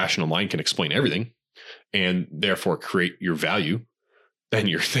your rational mind can explain everything and therefore create your value, then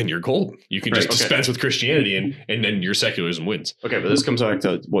you're golden. You can just dispense with Christianity and then your secularism wins. Okay, but this comes back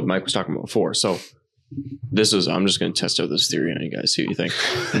to what Mike was talking about before. So I'm just going to test out this theory on you guys, see what you think.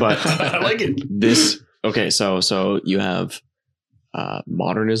 But I like it. So you have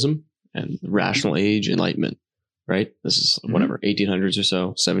modernism and rational age, enlightenment, right? This is whatever, 1800s or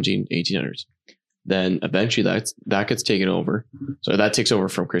so, 1800s. Then eventually that gets taken over. So that takes over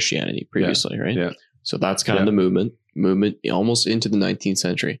from Christianity previously, right? Yeah. So that's kind of the movement almost into the 19th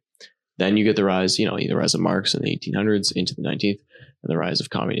century. Then you get the rise, the rise of Marx in the 1800s into the 19th, and the rise of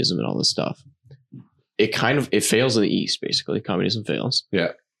communism and all this stuff. It fails in the East, basically. Communism fails.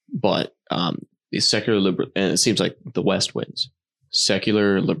 Yeah. But the secular liberal, and it seems like the West wins.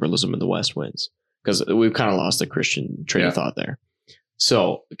 Secular liberalism in the West wins because we've kind of lost the Christian train of thought there.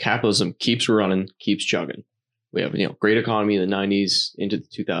 So capitalism keeps running, keeps chugging. We have, great economy in the 90s into the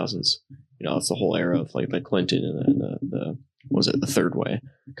 2000s. It's the whole era of like Clinton and the the third way,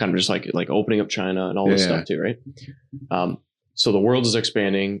 kind of just like opening up China and all this stuff too, right? So the world is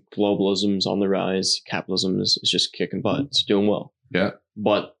expanding, globalism's on the rise, capitalism is just kicking butt. It's doing well. Yeah.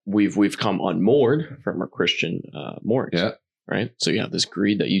 But we've come unmoored from our Christian moorings. Yeah. Right. So you have this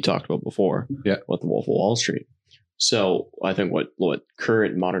greed that you talked about before. Yeah. With the Wolf of Wall Street. So I think what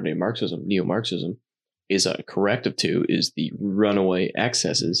current modern day Marxism, neo-Marxism, is a corrective to is the runaway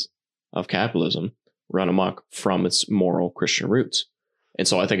excesses of capitalism run amok from its moral Christian roots. And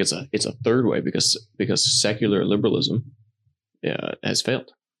so I think it's a third way because secular liberalism has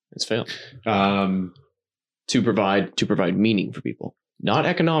failed. It's failed to provide meaning for people, not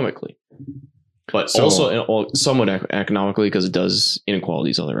economically, but also somewhat economically because it does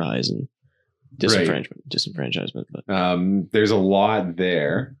inequalities on the rise and disenfranchisement. But there's a lot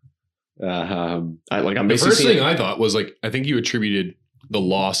there. The first thing I thought was I think you attributed the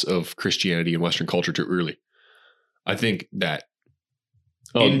loss of Christianity in Western culture too early. I think that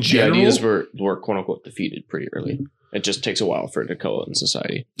in general, the ideas were quote unquote defeated pretty early. It just takes a while for it to go out in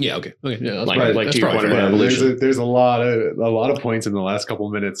society. Yeah. Okay. Yeah. That's to your point about evolution. There's a lot of points in the last couple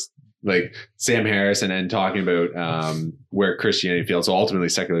of minutes, like Sam Harris and talking about where Christianity failed. So ultimately,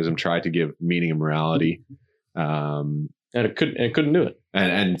 secularism tried to give meaning and morality, and it couldn't do it.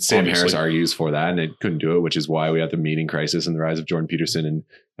 And Sam Harris argues for that, and it couldn't do it, which is why we had the meaning crisis and the rise of Jordan Peterson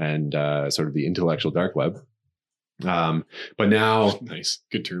and sort of the intellectual dark web. But now, nice,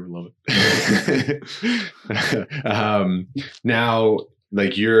 good term, love it. Now,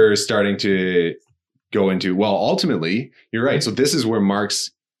 you're starting to go into, well, ultimately, you're right. So this is where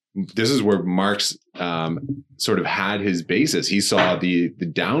Marx sort of had his basis. He saw the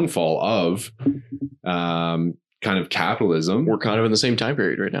downfall of kind of capitalism. We're kind of in the same time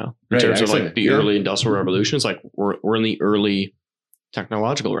period right now in terms of the early industrial revolution. It's we're in the early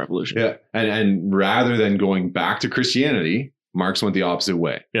technological revolution. Yeah. And rather than going back to Christianity, Marx went the opposite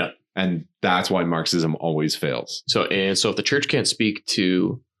way. Yeah. And that's why Marxism always fails. So if the church can't speak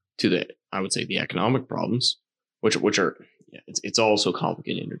to the, I would say, the economic problems, which are, it's all so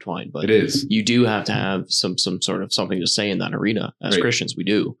complicated and intertwined, but It is. you do have to have some sort of something to say in that arena as Right. Christians. We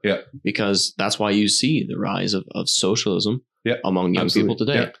do. Yeah. Because that's why you see the rise of socialism Yeah. among young Absolutely. people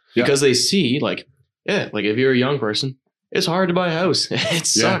today. Yeah. Yeah. Because they see like if you're a young person, it's hard to buy a house. It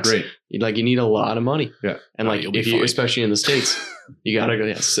sucks. Right. Like you need a lot of money. Yeah. And like you'll be if you, fine. especially in the States, you gotta go.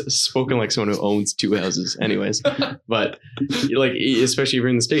 Yeah, spoken like someone who owns 2 houses, anyways. But like, especially if you're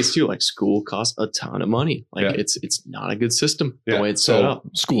in the States too, like school costs a ton of money. Like Yeah. it's not a good system the Yeah. way it's set So- up.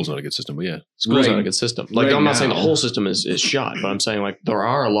 School's not a good system, but yeah. School's Right- not a good system. Like right I'm not saying the now- whole system is shot, but I'm saying like there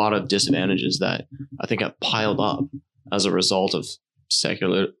are a lot of disadvantages that I think have piled up as a result of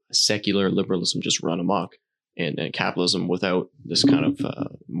secular liberalism just run amok. And capitalism without this kind of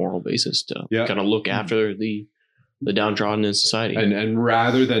moral basis to Yeah. kind of look after the downtrodden in society. And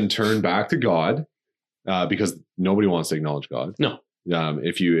rather than turn back to God, because nobody wants to acknowledge God. No.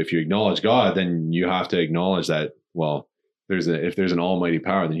 If you acknowledge God, then you have to acknowledge that, well, if there's an almighty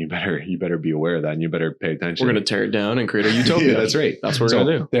power, then you better be aware of that, and you better pay attention. We're going to tear it down and create a utopia. Yeah, that's right. That's what we're So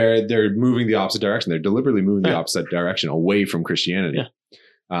going to do. they're moving the opposite direction. They're deliberately moving the Yeah. opposite direction away from Christianity.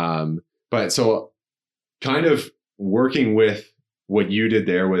 Yeah. But so kind of working with what you did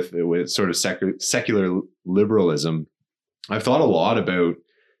there with sort of secular liberalism, I've thought a lot about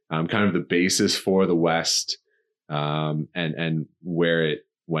kind of the basis for the West and where it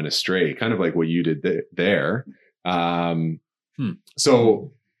went astray, kind of like what you did there.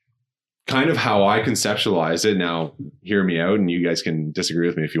 So kind of how I conceptualized it. Now, hear me out, and you guys can disagree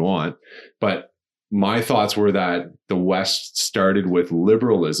with me if you want. But my thoughts were that the West started with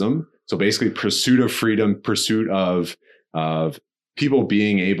liberalism. So basically pursuit of freedom, pursuit of people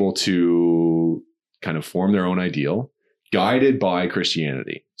being able to kind of form their own ideal, guided by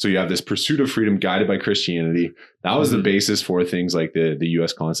Christianity. So you have this pursuit of freedom guided by Christianity. That was the basis for things like the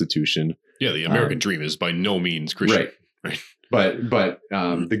US Constitution. Yeah, the American dream is by no means Christian. Right. But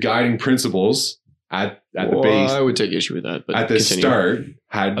the guiding principles at the base, I would take issue with that. But at the continue. start,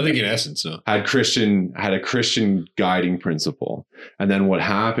 had I think in essence, so. had a Christian guiding principle. And then what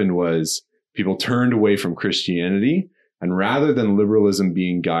happened was people turned away from Christianity, and rather than liberalism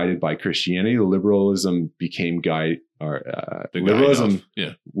being guided by Christianity, liberalism became liberalism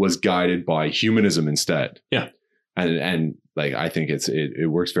was guided by humanism instead. Yeah. And like, I think it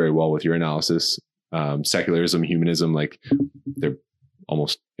works very well with your analysis. Secularism, humanism, like they're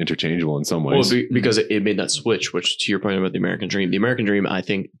almost interchangeable in some ways. Well, because it made that switch, which to your point about the American dream, I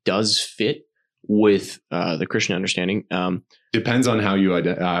think does fit with the Christian understanding. Depends on how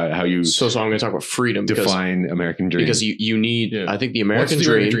you So I'm going to talk about freedom define American dream. because you need. Yeah. I think the What's American the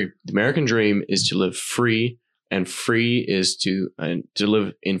dream. American dream? The American dream is to live free, and free is to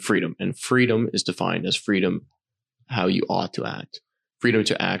live in freedom, and freedom is defined as freedom how you ought to act. Freedom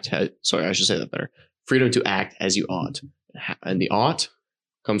to act. Sorry, I should say that better. Freedom to act as you ought, and the ought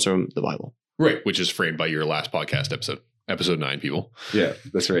comes from the Bible. Right, which is framed by your last podcast episode 9, people. Yeah,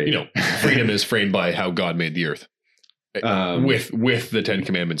 that's right. You know, freedom is framed by how God made the earth. With the 10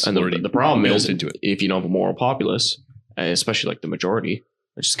 Commandments And already the problem built is, into it. if you don't have a moral populace, especially like the majority,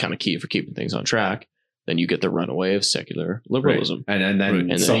 which is kind of key for keeping things on track, then you get the runaway of secular liberalism. Right. And then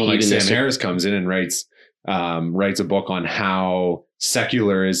Right. someone And like Sam hedonistic- Harris comes in and writes a book on how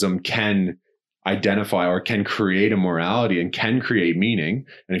secularism can identify or can create a morality and can create meaning.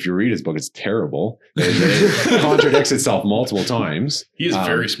 And if you read his book, it's terrible. It contradicts itself multiple times. He is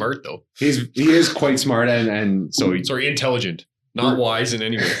very smart, though. He is quite smart and so Sorry, intelligent, not wise in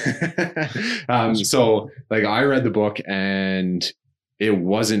any way. so like I read the book and it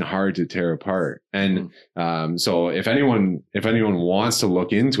wasn't hard to tear apart. And so if anyone wants to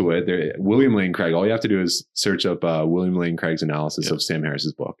look into it, William Lane Craig, all you have to do is search up William Lane Craig's analysis of Sam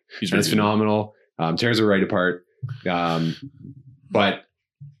Harris's book. He's And it's really good. phenomenal. Tears it right apart. But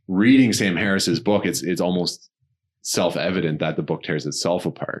reading Sam Harris's book, it's almost self-evident that the book tears itself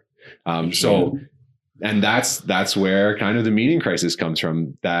apart. And that's where kind of the meaning crisis comes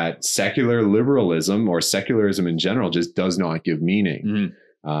from, that secular liberalism or secularism in general just does not give meaning.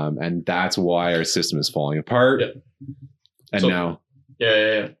 Mhm. And that's why our system is falling apart. Yeah. And So- now,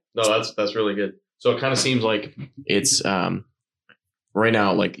 Yeah. No, that's really good. So it kind of seems like it's right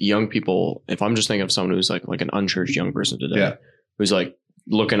now, like young people. If I'm just thinking of someone who's like an unchurched young person today, Yeah. who's like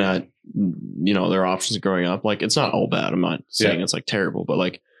looking at their options growing up, like it's not all bad. I'm not saying it's like terrible, but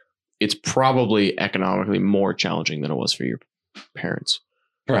like it's probably economically more challenging than it was for your parents.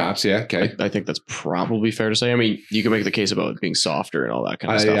 perhaps, yeah, okay. I think that's probably fair to say. I mean, you can make the case about it being softer and all that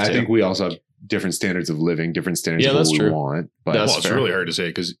kind of stuff. I too. think we also have different standards of living, different standards Yeah, of what that's we true. want. But That's Well, it's fair. really hard to say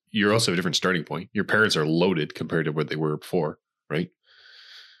because you're also a different starting point. Your parents are loaded compared to what they were before, right?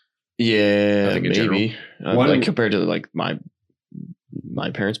 Yeah, I think in maybe. Like compared to like my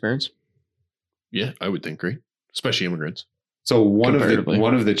parents. Yeah, I would think, right? Especially immigrants. So one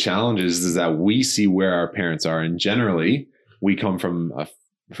of the challenges is that we see where our parents are, and generally we come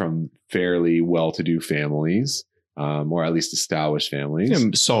from fairly well-to-do families, or at least established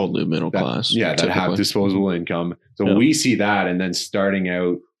families, solid middle class. Yeah, that have disposable income. So we see that, and then starting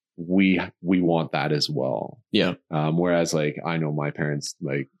out, we want that as well. Yeah. Whereas, like, I know my parents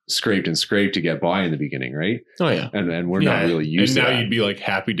like scraped to get by in the beginning, right? Oh yeah. And we're not really used to that. And now that. you'd be like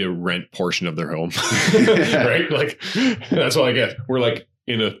happy to rent portion of their home, right? Like that's what I get. We're like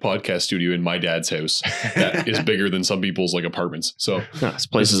in a podcast studio in my dad's house that is bigger than some people's like apartments. So this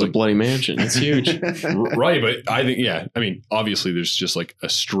place is a bloody mansion. It's huge. Right. But I think, yeah, I mean, obviously there's just like a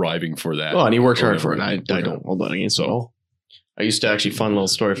striving for that. Well, and he worked hard for it. I don't hold that against it at all. I used to actually, fun little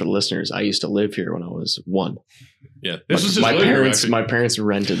story for the listeners. I used to live here when I was 1. Yeah. This was just my parents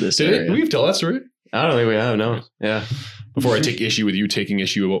rented this area. Did we tell that story? I don't think we have, no. Yeah. Before I take issue with you taking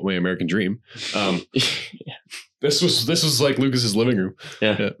issue about my American dream. This was like Lucas's living room.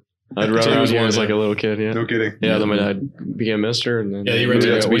 Yeah. I'd run around here as like a little kid. Yeah. No kidding. Yeah. Then my dad became Mister, and then he rented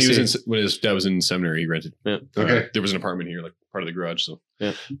it when his dad was in seminary. He rented. Yeah. Okay. There was an apartment here, like part of the garage. So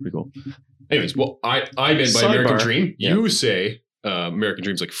yeah, pretty cool. Anyways, well, I meant by American dream. Yeah. You say American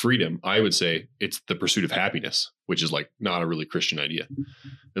dream's like freedom. I would say it's the pursuit of happiness, which is like not a really Christian idea.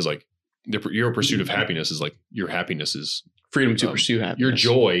 It's like your pursuit of happiness is like your happiness is freedom to pursue happiness. Your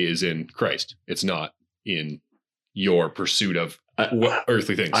joy is in Christ. It's not in your pursuit of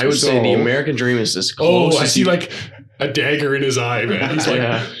earthly things. I would say the American dream is as close. Oh, I see like a dagger in his eye, man. He's like,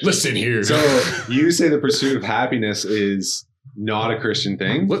 listen here. So you say the pursuit of happiness is not a Christian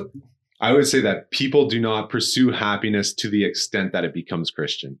thing? What? I would say that people do not pursue happiness to the extent that it becomes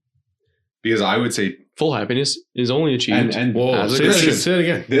Christian. Because I would say full happiness is only achieved as a Christian. Say it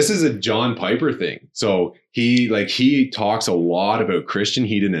again. This is a John Piper thing. So he talks a lot about Christian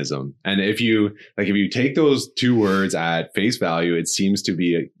hedonism. And if you take those two words at face value, it seems to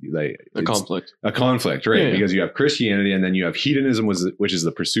be a conflict. A conflict, right? Yeah. Because you have Christianity and then you have hedonism, which is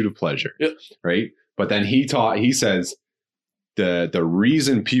the pursuit of pleasure. Yep. Right. But then he says the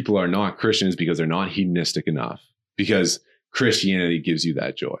reason people are not Christian is because they're not hedonistic enough. Because Christianity gives you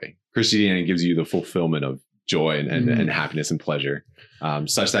that joy. Christianity gives you the fulfillment of joy and happiness and pleasure,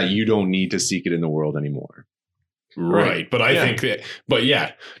 such that you don't need to seek it in the world anymore. Right. But I think that,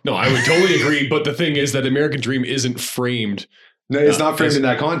 I would totally agree. But the thing is that American dream isn't framed. No, it's not framed in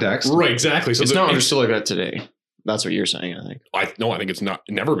that context. Right. Exactly. So it's not understood like that today. That's what you're saying, I think. I think it's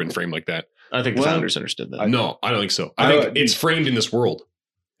never been framed like that. I think the founders understood that. No, I don't think so. I think it's framed in this world.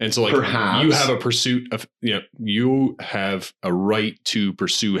 And so like perhaps. You have a pursuit of, you have a right to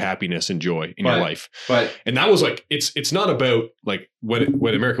pursue happiness and joy in your life. And that was like, it's not about like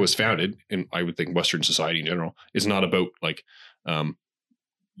when America was founded, and I would think Western society in general is not about like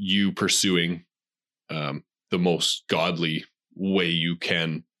you pursuing the most godly way you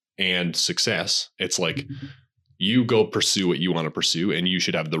can and success. It's like you go pursue what you want to pursue, and you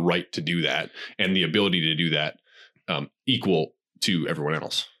should have the right to do that and the ability to do that equal to everyone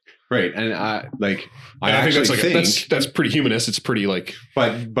else. Right. And I think that's pretty humanist. It's pretty like,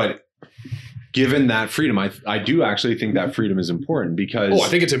 but given that freedom, I do actually think that freedom is important because I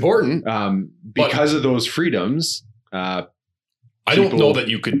think it's important because of those freedoms. I don't know that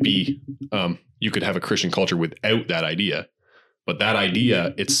you could be, you could have a Christian culture without that idea, but that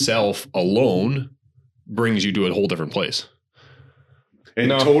idea itself alone brings you to a whole different place. It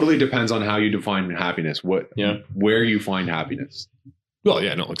totally depends on how you define happiness. Where you find happiness. Well,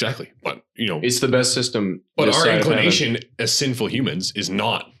 yeah, no, exactly. But, it's the best system. But our inclination as sinful humans is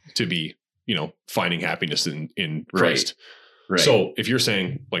not to be, finding happiness in Christ. Right. So if you're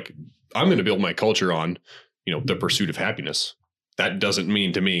saying like, I'm going to build my culture on, the pursuit of happiness, that doesn't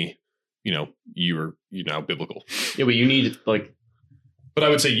mean to me, you're now biblical. Yeah, but you need but I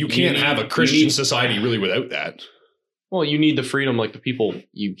would say you can't have a Christian society really without that. Well, you need the freedom, like the people,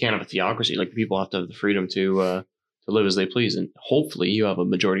 you can't have a theocracy. Like the people have to have the freedom to live as they please. And hopefully you have a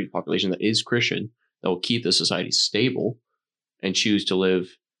majority of the population that is Christian that will keep the society stable and choose to live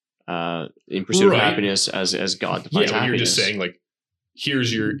in pursuit of happiness as God defines happiness. You're just saying like,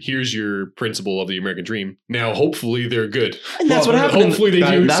 here's your principle of the American dream. Now, hopefully they're good. And that's what happened. Hopefully they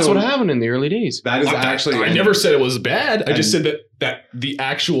do. That's what happened in the early days. That is actually. I never said it was bad. I just said that the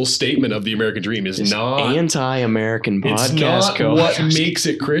actual statement of the American dream is not anti-American podcast. It's not what makes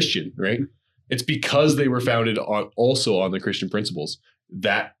it Christian, right? It's because they were founded also on the Christian principles.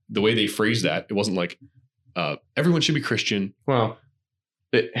 That the way they phrased that, it wasn't like everyone should be Christian. Well,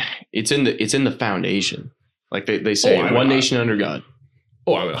 it's in the foundation. Like they say, one nation under God.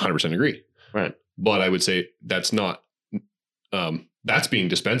 Oh, I would 100% agree. Right. But I would say that's not, that's being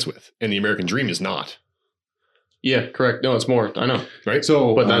dispensed with. And the American dream is not. Yeah, correct. No, it's more. I know. Right.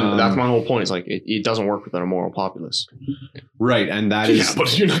 So, But then that's my whole point. Is like it doesn't work without a moral populace. right, and that is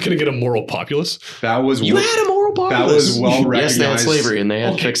but you're not going to get a moral populace. that was You had a moral populace. that was well recognized. Yes, they had slavery, and they had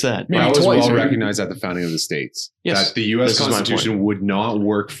to Okay. fix that. Maybe That was twice, well right? recognized at the founding of the states. Yes. That the U.S. This is my Constitution would not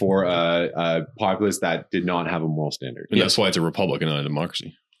work for a populace that did not have a moral standard. And that's why it's a republic and not a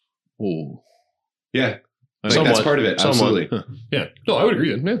democracy. Oh. Yeah, like, Somewhat. that's part of it. Somewhat. Absolutely. Yeah. No, I would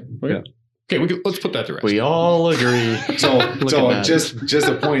agree then. Yeah. Okay. Okay, let's put that to rest. We all agree. So, Look so at that. just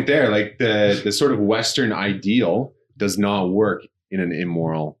a point there. Like the sort of Western ideal does not work in an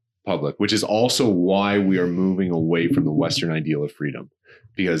immoral public, which is also why we are moving away from the Western ideal of freedom,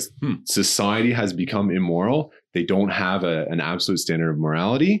 because society has become immoral. They don't have an absolute standard of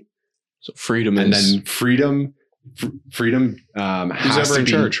morality, So freedom and is. then freedom Who's has ever to in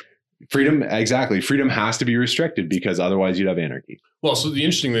be charge? freedom. Exactly, freedom has to be restricted because otherwise you'd have anarchy. Well, so the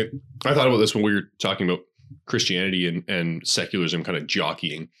interesting thing, I thought about this when we were talking about Christianity and secularism kind of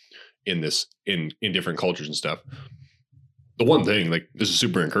jockeying in this, in different cultures and stuff. The one thing, like, this is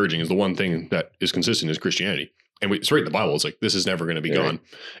super encouraging, is the one thing that is consistent is Christianity. And it's right in the Bible. It's like, this is never going to be gone.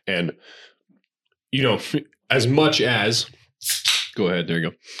 And, you know, as much as, go ahead, there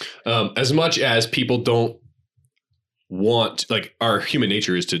you go. As much as people don't want, like, our human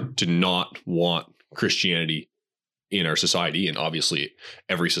nature is to not want Christianity in our society, and obviously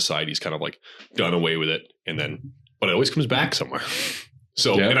every society is kind of like done away with it, and then but it always comes back somewhere.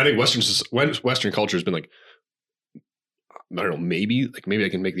 So, and I think Western culture has been like, I don't know, maybe I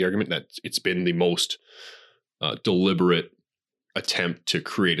can make the argument that it's been the most deliberate attempt to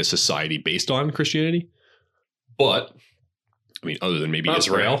create a society based on Christianity. But I mean, other than maybe That's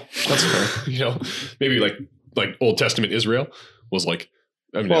Israel, That's fair. you know, maybe like Old Testament Israel was like.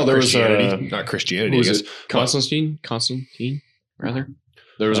 I mean, Well, there was not Christianity. Who I was guess. it? Constantine, rather.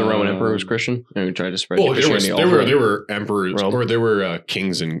 There was a Roman emperor who was Christian and who tried to spread Well, Christianity. there were emperors, Rome. or there were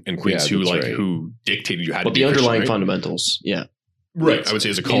kings and queens Yeah, who that's right. who dictated you had But to the be Christian, underlying right? fundamentals, yeah, Right, I would say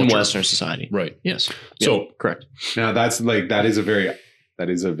as a culture, in Western society, right? yes. So Yeah, correct. Now that is a very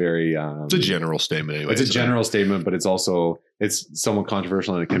it's a general statement anyway. it's a general statement, but it's somewhat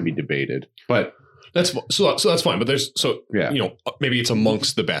controversial and it can be debated. But That's that's fine. But there's yeah, you know, maybe it's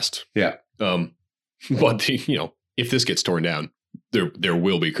amongst the best. Yeah. But you know, if this gets torn down, there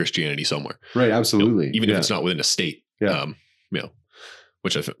will be Christianity somewhere. right, You know, absolutely. even if it's not within a state. Yeah. You know,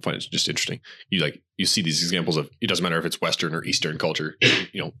 which I find is just interesting. You see these examples of, it doesn't matter if it's Western or Eastern culture.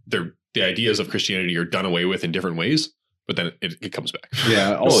 You know, the ideas of Christianity are done away with in different ways, but then it comes back. Yeah,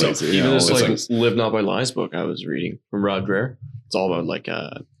 Well, always. So, you even know, this it's like "Live Not by Lies" book I was reading from Rod Dreher. It's all about like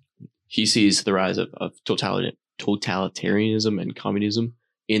he sees the rise of totalitarianism and communism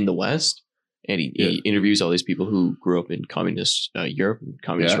in the West, and he interviews all these people who grew up in communist Europe and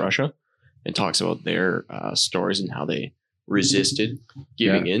communist Russia, and talks about their stories and how they resisted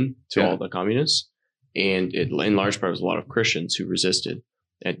giving in to all the communists. And it, in large part, was a lot of Christians who resisted.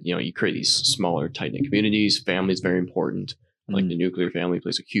 And you know, you create these smaller, tight knit communities. Family is very important. Like the nuclear family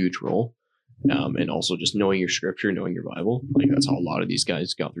plays a huge role. And also just knowing your scripture, knowing your Bible. Like that's how a lot of these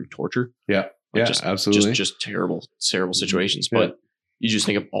guys got through torture. Yeah, absolutely. Just terrible situations. But you just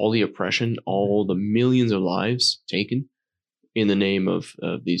think of all the oppression, all the millions of lives taken in the name of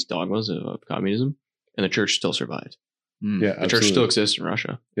these dogmas of communism, and the church still survived. Yeah, The church still exists in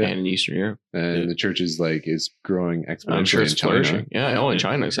Russia and in Eastern Europe. and the church is growing exponentially. I'm sure it's in China. flourishing. Yeah, in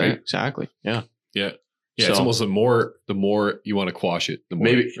China, exactly. Yeah. Yeah. So, It's almost the more you want to quash it, the more.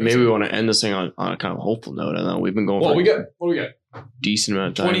 maybe we want to end this thing on a kind of a hopeful note. I know we've been going for What do we got? a decent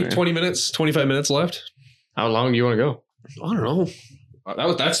amount of time. 20 minutes, 25 minutes left. How long do you want to go? I don't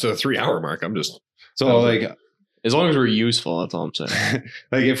know. That's the 3-hour mark. I'm just. So like As long as we're useful, that's all I'm saying.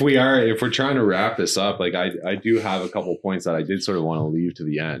 like if we're trying to wrap this up, like I do have a couple points that I did sort of want to leave to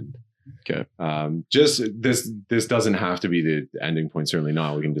the end. Okay. Just this doesn't have to be the ending point. Certainly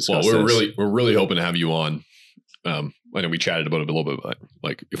not. We can discuss. Well, this. we're really hoping to have you on. I know we chatted about it a little bit, but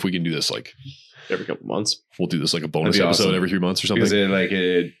like if we can do this, like Every couple months. we'll do this like a bonus That'd be episode awesome. every 3 months or something.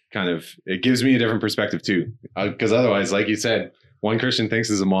 because it gives me a different perspective too. Because otherwise, like you said, one Christian thinks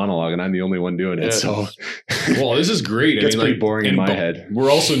is a monologue, and I'm the only one doing it. Yeah. So Well, this is great. it gets pretty boring in my but head. We're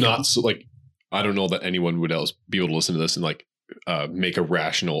also not so, like, I don't know that anyone would else be able to listen to this and like make a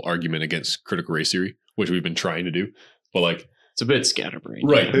rational argument against critical race theory, which we've been trying to do. But like, It's a bit scatterbrained.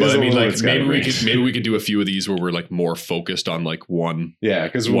 right. It But is I a mean, little like bit maybe we could do a few of these where we're like more focused on like one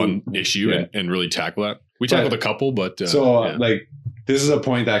Because issue and really tackle that. We But- tackled a couple, but So yeah. like this is a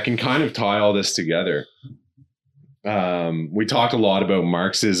point that can kind of tie all this together. we talked a lot about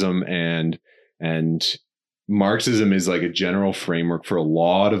Marxism, and Marxism is like a general framework for a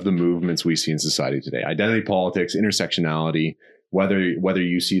lot of the movements we see in society today. Identity politics, intersectionality, whether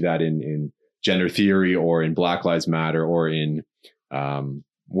you see that in gender theory or in Black Lives Matter or in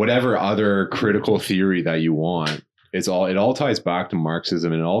whatever other critical theory that you want, it all ties back to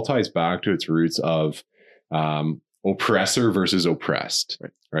Marxism, and it all ties back to its roots of oppressor versus oppressed,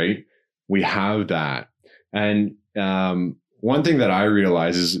 right? We have that. And one thing that I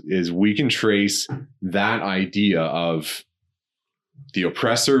realize is we can trace that idea of the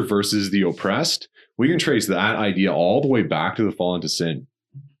oppressor versus the oppressed. We can trace that idea all the way back to the fall into sin.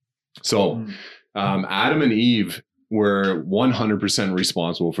 So Adam and Eve were 100%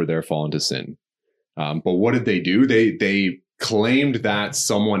 responsible for their fall into sin. But what did they do? They claimed that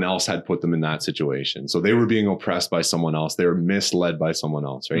someone else had put them in that situation. So they were being oppressed by someone else. They were misled by someone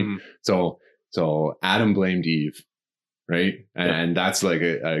else, right? So Adam blamed Eve. Right. And that's like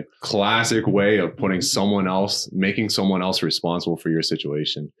a classic way of making someone else responsible for your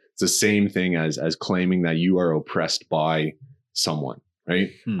situation. It's the same thing as claiming that you are oppressed by someone.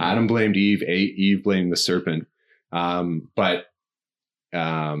 Right. Adam blamed Eve. Eve blamed the serpent. So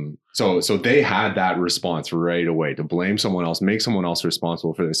they had that response right away to blame someone else, make someone else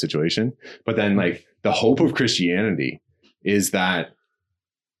responsible for their situation. But then like the hope of Christianity is that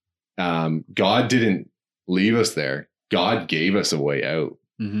God didn't leave us there. God gave us a way out,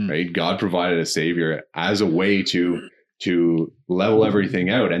 right? God provided a savior as a way to level everything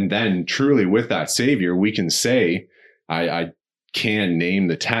out. And then truly with that savior, we can say, I can't name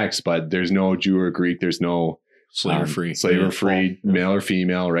the text, but there's no Jew or Greek. There's no slave or free, male or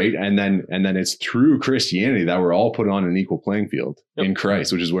female, right? And then it's through Christianity that we're all put on an equal playing field in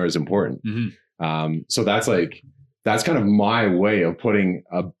Christ, which is where it's important. So that's kind of my way of putting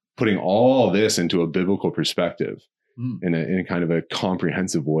all this into a biblical perspective. In a kind of a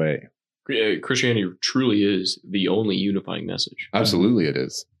comprehensive way. Christianity truly is the only unifying message. Absolutely, it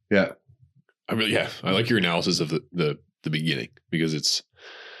is. Yeah, I like your analysis of the beginning, because it's.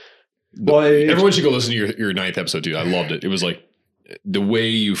 Everyone should go listen to your 9th episode too. I loved it. It was like the way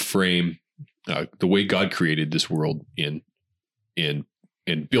you frame the way God created this world and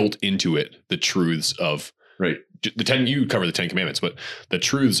built into it the truths of. Right. You cover the 10 Commandments, but the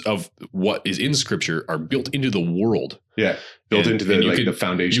truths of what is in Scripture are built into the world. Yeah. Built into the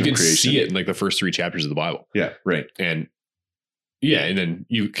foundation of creation. You can see it in like the first 3 chapters of the Bible. Yeah. Right. And then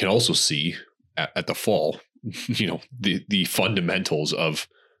you can also see at the fall, the fundamentals of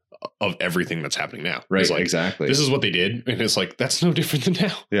everything that's happening now. Right. Like, exactly. This is what they did. And it's like, that's no different than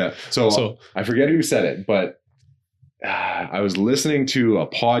now. Yeah. So I forget who said it, but I was listening to a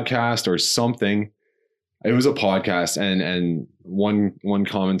podcast or something. It was a podcast, and one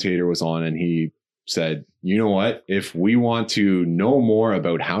commentator was on, and he said, you know what? If we want to know more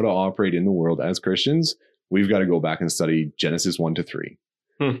about how to operate in the world as Christians, we've got to go back and study Genesis 1-3.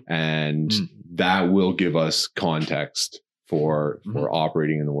 And that will give us context for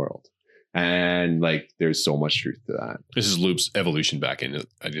operating in the world. And like, there's so much truth to that. This is Loop's evolution back in it.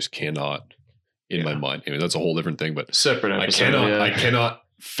 I just cannot in my mind. I mean, that's a whole different thing, but separate episode. I cannot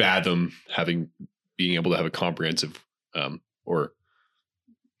fathom being able to have a comprehensive or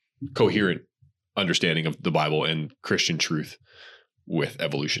coherent understanding of the Bible and Christian truth with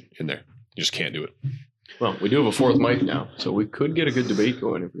evolution in there. You just can't do it. Well, we do have a 4th mic now, so we could get a good debate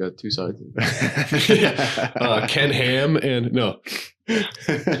going if we got 2 sides. Ken Ham and no,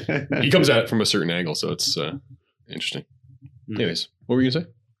 he comes at it from a certain angle, so it's interesting. Anyways, what were you gonna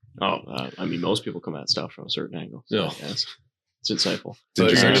say? I mean, most people come at stuff from a certain angle. So yes. It's insightful. So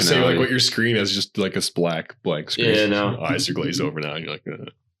you're going to say like what your screen has just like a blank screen. Yeah, no. Your eyes are glazed over now. And you're like,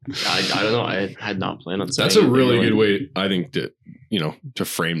 I don't know. I had not planned on saying that's a really good way, I think, to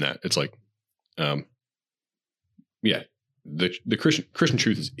frame that. It's like, the Christian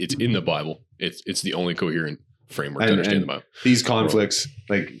truth is it's in the Bible. It's the only coherent framework to understand the Bible. These conflicts,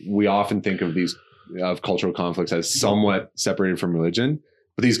 like we often think of cultural conflicts as somewhat separated from religion.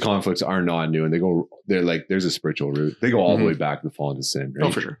 But these conflicts are not new, and they're like, there's a spiritual root. They go all the way back to the fall into sin. Right?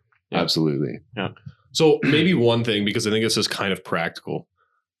 Oh, for sure. Yeah. Absolutely. Yeah. So maybe one thing, because I think this is kind of practical.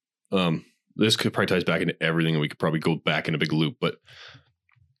 This could probably ties back into everything, and we could probably go back in a big loop. But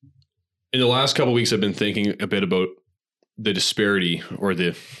in the last couple of weeks, I've been thinking a bit about the disparity or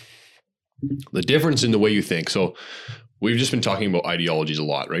the difference in the way you think. So we've just been talking about ideologies a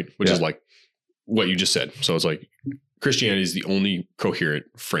lot, right? Which is like what you just said. So it's like, Christianity is the only coherent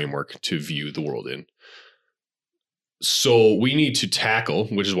framework to view the world in. So we need to tackle,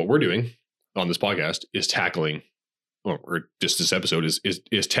 which is what we're doing on this podcast, is tackling, or just this episode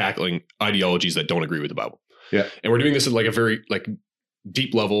is tackling ideologies that don't agree with the Bible. Yeah. And we're doing this at like a very like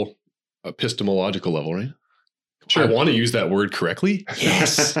deep level, epistemological level, right? Sure. I want to use that word correctly.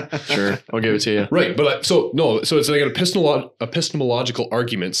 Yes. Sure. I'll give it to you. Right. But so it's like epistemological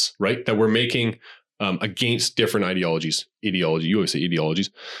arguments, right? That we're making against different ideologies. Ideology. You always say ideologies.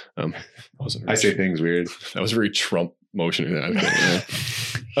 I say things weird. That was very Trump motion.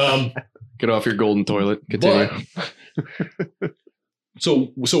 Get off your golden toilet. Continue. But,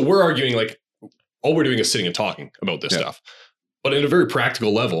 so we're arguing like all we're doing is sitting and talking about this stuff. But in a very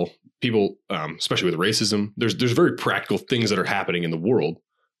practical level, people, especially with racism, there's very practical things that are happening in the world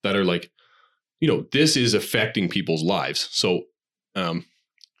that are like, this is affecting people's lives. So, who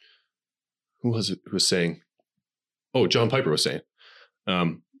was it who was saying? Oh, John Piper was saying,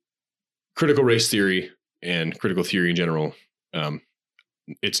 critical race theory and critical theory in general.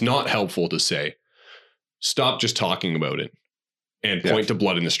 It's not helpful to say, stop just talking about it and point to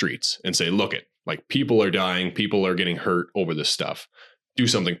blood in the streets and say, look it, like people are dying, people are getting hurt over this stuff. Do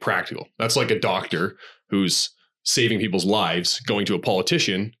something practical. That's like a doctor who's saving people's lives, going to a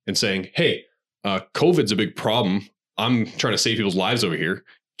politician and saying, hey, COVID's a big problem. I'm trying to save people's lives over here.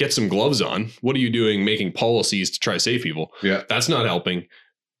 Get some gloves on. What are you doing making policies to try to save people? Yeah. That's not helping.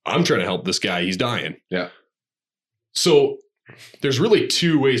 I'm trying to help this guy. He's dying. Yeah. So there's really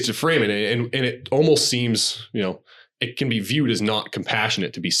two ways to frame it. And it almost seems, it can be viewed as not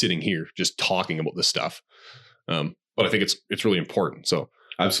compassionate to be sitting here just talking about this stuff. But I think it's really important. So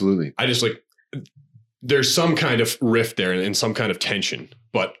absolutely. I just there's some kind of rift there and some kind of tension,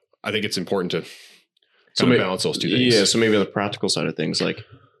 but I think it's important to balance those two things. Yeah. So maybe on the practical side of things, like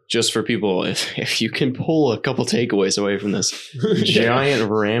just for people, if you can pull a couple takeaways away from this giant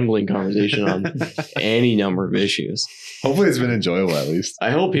rambling conversation on any number of issues. Hopefully it's been enjoyable at least.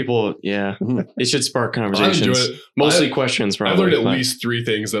 I hope people, it should spark conversations. Mostly questions. Probably. I've learned at least 3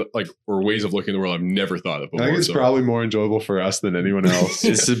 things that or ways of looking at the world I've never thought of before. I think it's probably more enjoyable for us than anyone else.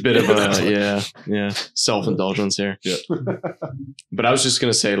 It's a bit of a, self-indulgence here. Yeah. But I was just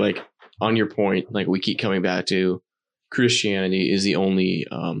going to say, on your point, we keep coming back to Christianity is the only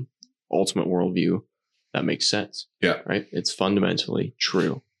ultimate worldview that makes sense. Yeah. Right. It's fundamentally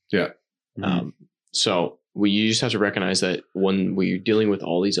true. Yeah. So you just have to recognize that when we're dealing with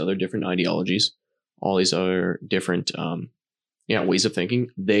all these other different ideologies, all these other different ways of thinking,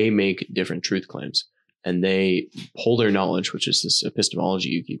 they make different truth claims and they pull their knowledge, which is this epistemology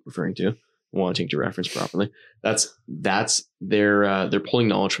you keep referring to, wanting to reference properly. That's they're pulling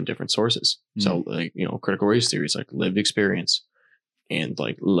knowledge from different sources. So critical race theories, like lived experience, and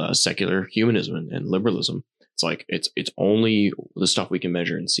secular humanism and liberalism. It's only the stuff we can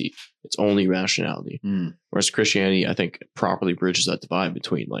measure and see. It's only rationality. Whereas Christianity, I think, properly bridges that divide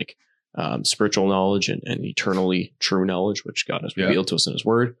between spiritual knowledge and eternally true knowledge, which God has revealed to us in His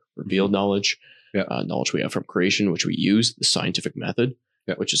Word, revealed knowledge, knowledge we have from creation, which we use the scientific method,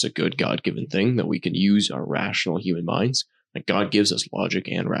 which is a good God-given thing that we can use our rational human minds. Like God gives us logic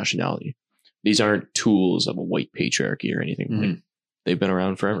and rationality. These aren't tools of a white patriarchy or anything. They've been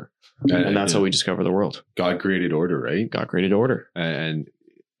around forever. And that's how we discover the world. God created order, right? God created order. And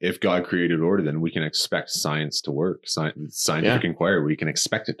if God created order, then we can expect science to work. Scientific inquiry, we can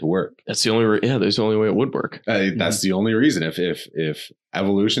expect it to work. That's the only there's the only way it would work. That's the only reason. If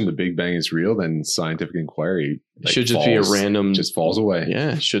evolution, the Big Bang is real, then scientific inquiry should just be a random, just falls away.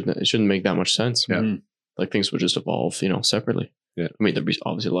 Yeah, it shouldn't make that much sense. Yeah. Things would just evolve, separately. Yeah. I mean, there'd be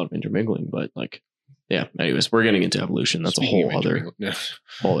obviously a lot of intermingling, but anyways, we're getting into evolution. That's Speaking a whole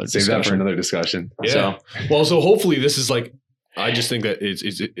other save that for another discussion. Yeah. So hopefully this is I just think that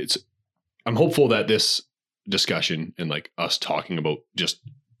it's I'm hopeful that this discussion and us talking about just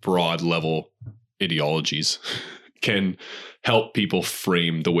broad level ideologies can help people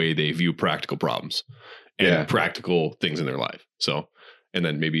frame the way they view practical problems and practical things in their life. So, and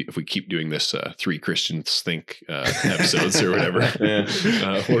then maybe if we keep doing this 3 Christians Think episodes or whatever,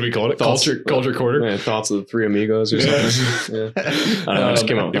 what do we call it? Culture Corner? Yeah, thoughts of the 3 amigos or something. I don't know, I just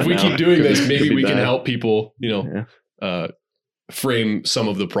came up with if we keep doing this, maybe we can help people, frame some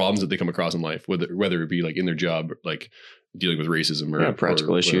of the problems that they come across in life, whether it be in their job, dealing with racism or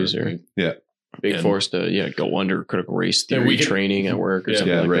practical issues or being and, forced to go under critical race theory training at work or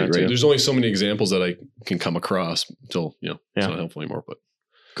something right. There's only so many examples that I can come across until it's not helpful anymore. But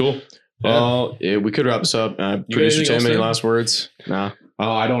cool. Well, we could wrap this up. Producer Tim, any last words? No.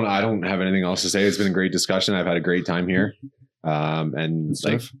 Oh, I don't have anything else to say. It's been a great discussion. I've had a great time here, and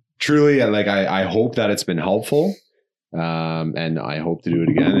truly, I hope that it's been helpful. And I hope to do it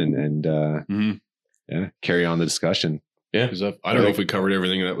again and carry on the discussion. Yeah. Because I don't know if we covered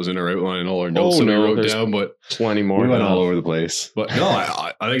everything that was in our outline and all our notes that we wrote there's down, but plenty more. We went all over the place. no,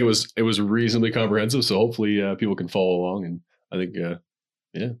 I think it was reasonably comprehensive. So hopefully people can follow along, and I think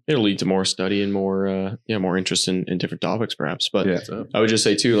it'll lead to more study and more more interest in different topics, perhaps. But Yeah. I would just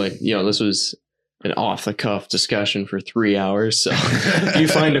say too, like, this was an off the cuff discussion for 3 hours. So if you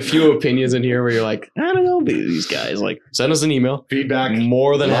find a few opinions in here where you're like, I don't know, these guys, like, send us an email. Feedback.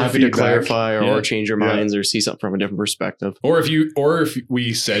 More than Love happy to feedback. clarify or Yeah. change your minds or see something from a different perspective. Or if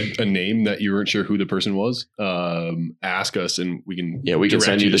we said a name that you weren't sure who the person was, ask us and we can Yeah, we can direct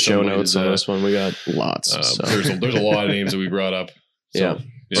send you the to show somebody notes on that, this one. We got lots. So. there's a lot of names that we brought up. So,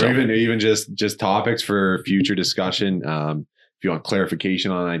 Yeah. Or even just topics for future discussion. If you want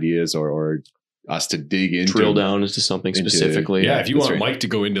clarification on ideas or us to dig into drill down into something specifically. yeah, if you That's want right. Mike to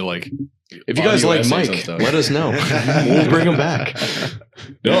go into like, If you guys audio like essays on Mike, stuff. let us know. We'll bring him back.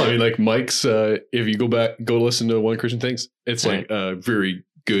 No, I mean, like Mike's, if you go listen to One Christian Things, it's like a very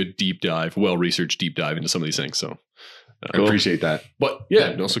good deep dive, well-researched deep dive into some of these things. So I appreciate that. but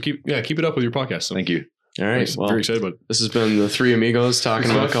yeah, also keep it up with your podcast. So Thank you. All right. I'm Well, very excited about it. this has been the Three Amigos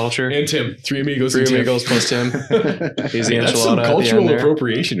talking about culture. And Tim, Three Amigos. Three and Tim. Amigos plus Tim. He's the That's some enchilada at the cultural end there.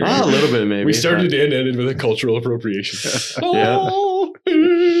 appropriation. Right? Ah, a little bit maybe. We started and ended with a cultural appropriation. Yeah.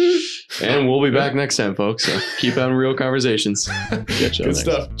 And we'll be back next time, folks. So keep having real conversations. Catch you Good next.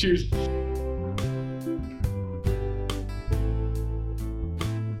 stuff. Cheers.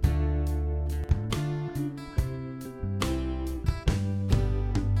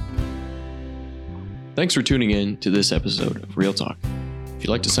 Thanks for tuning in to this episode of Real Talk. If you'd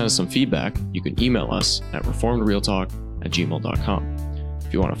like to send us some feedback, you can email us at reformedrealtalk@gmail.com.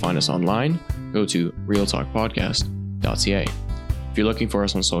 If you want to find us online, go to realtalkpodcast.ca. If you're looking for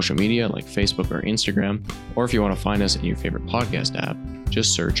us on social media like Facebook or Instagram, or if you want to find us in your favorite podcast app,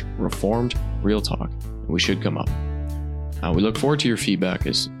 just search Reformed Real Talk and we should come up. We look forward to your feedback,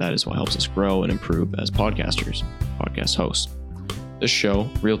 as that is what helps us grow and improve as podcasters, podcast hosts. This show,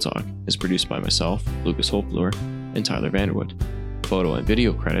 Real Talk, is produced by myself, Lucas Holtfluer, and Tyler Vanderwood. Photo and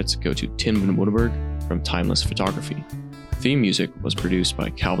video credits go to Tim Van Woudenberg from Timeless Photography. Theme music was produced by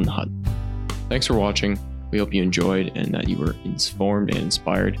Calvin Hutt. Thanks for watching. We hope you enjoyed and that you were informed and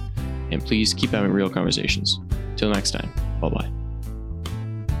inspired. And please keep having real conversations. Till next time, bye-bye.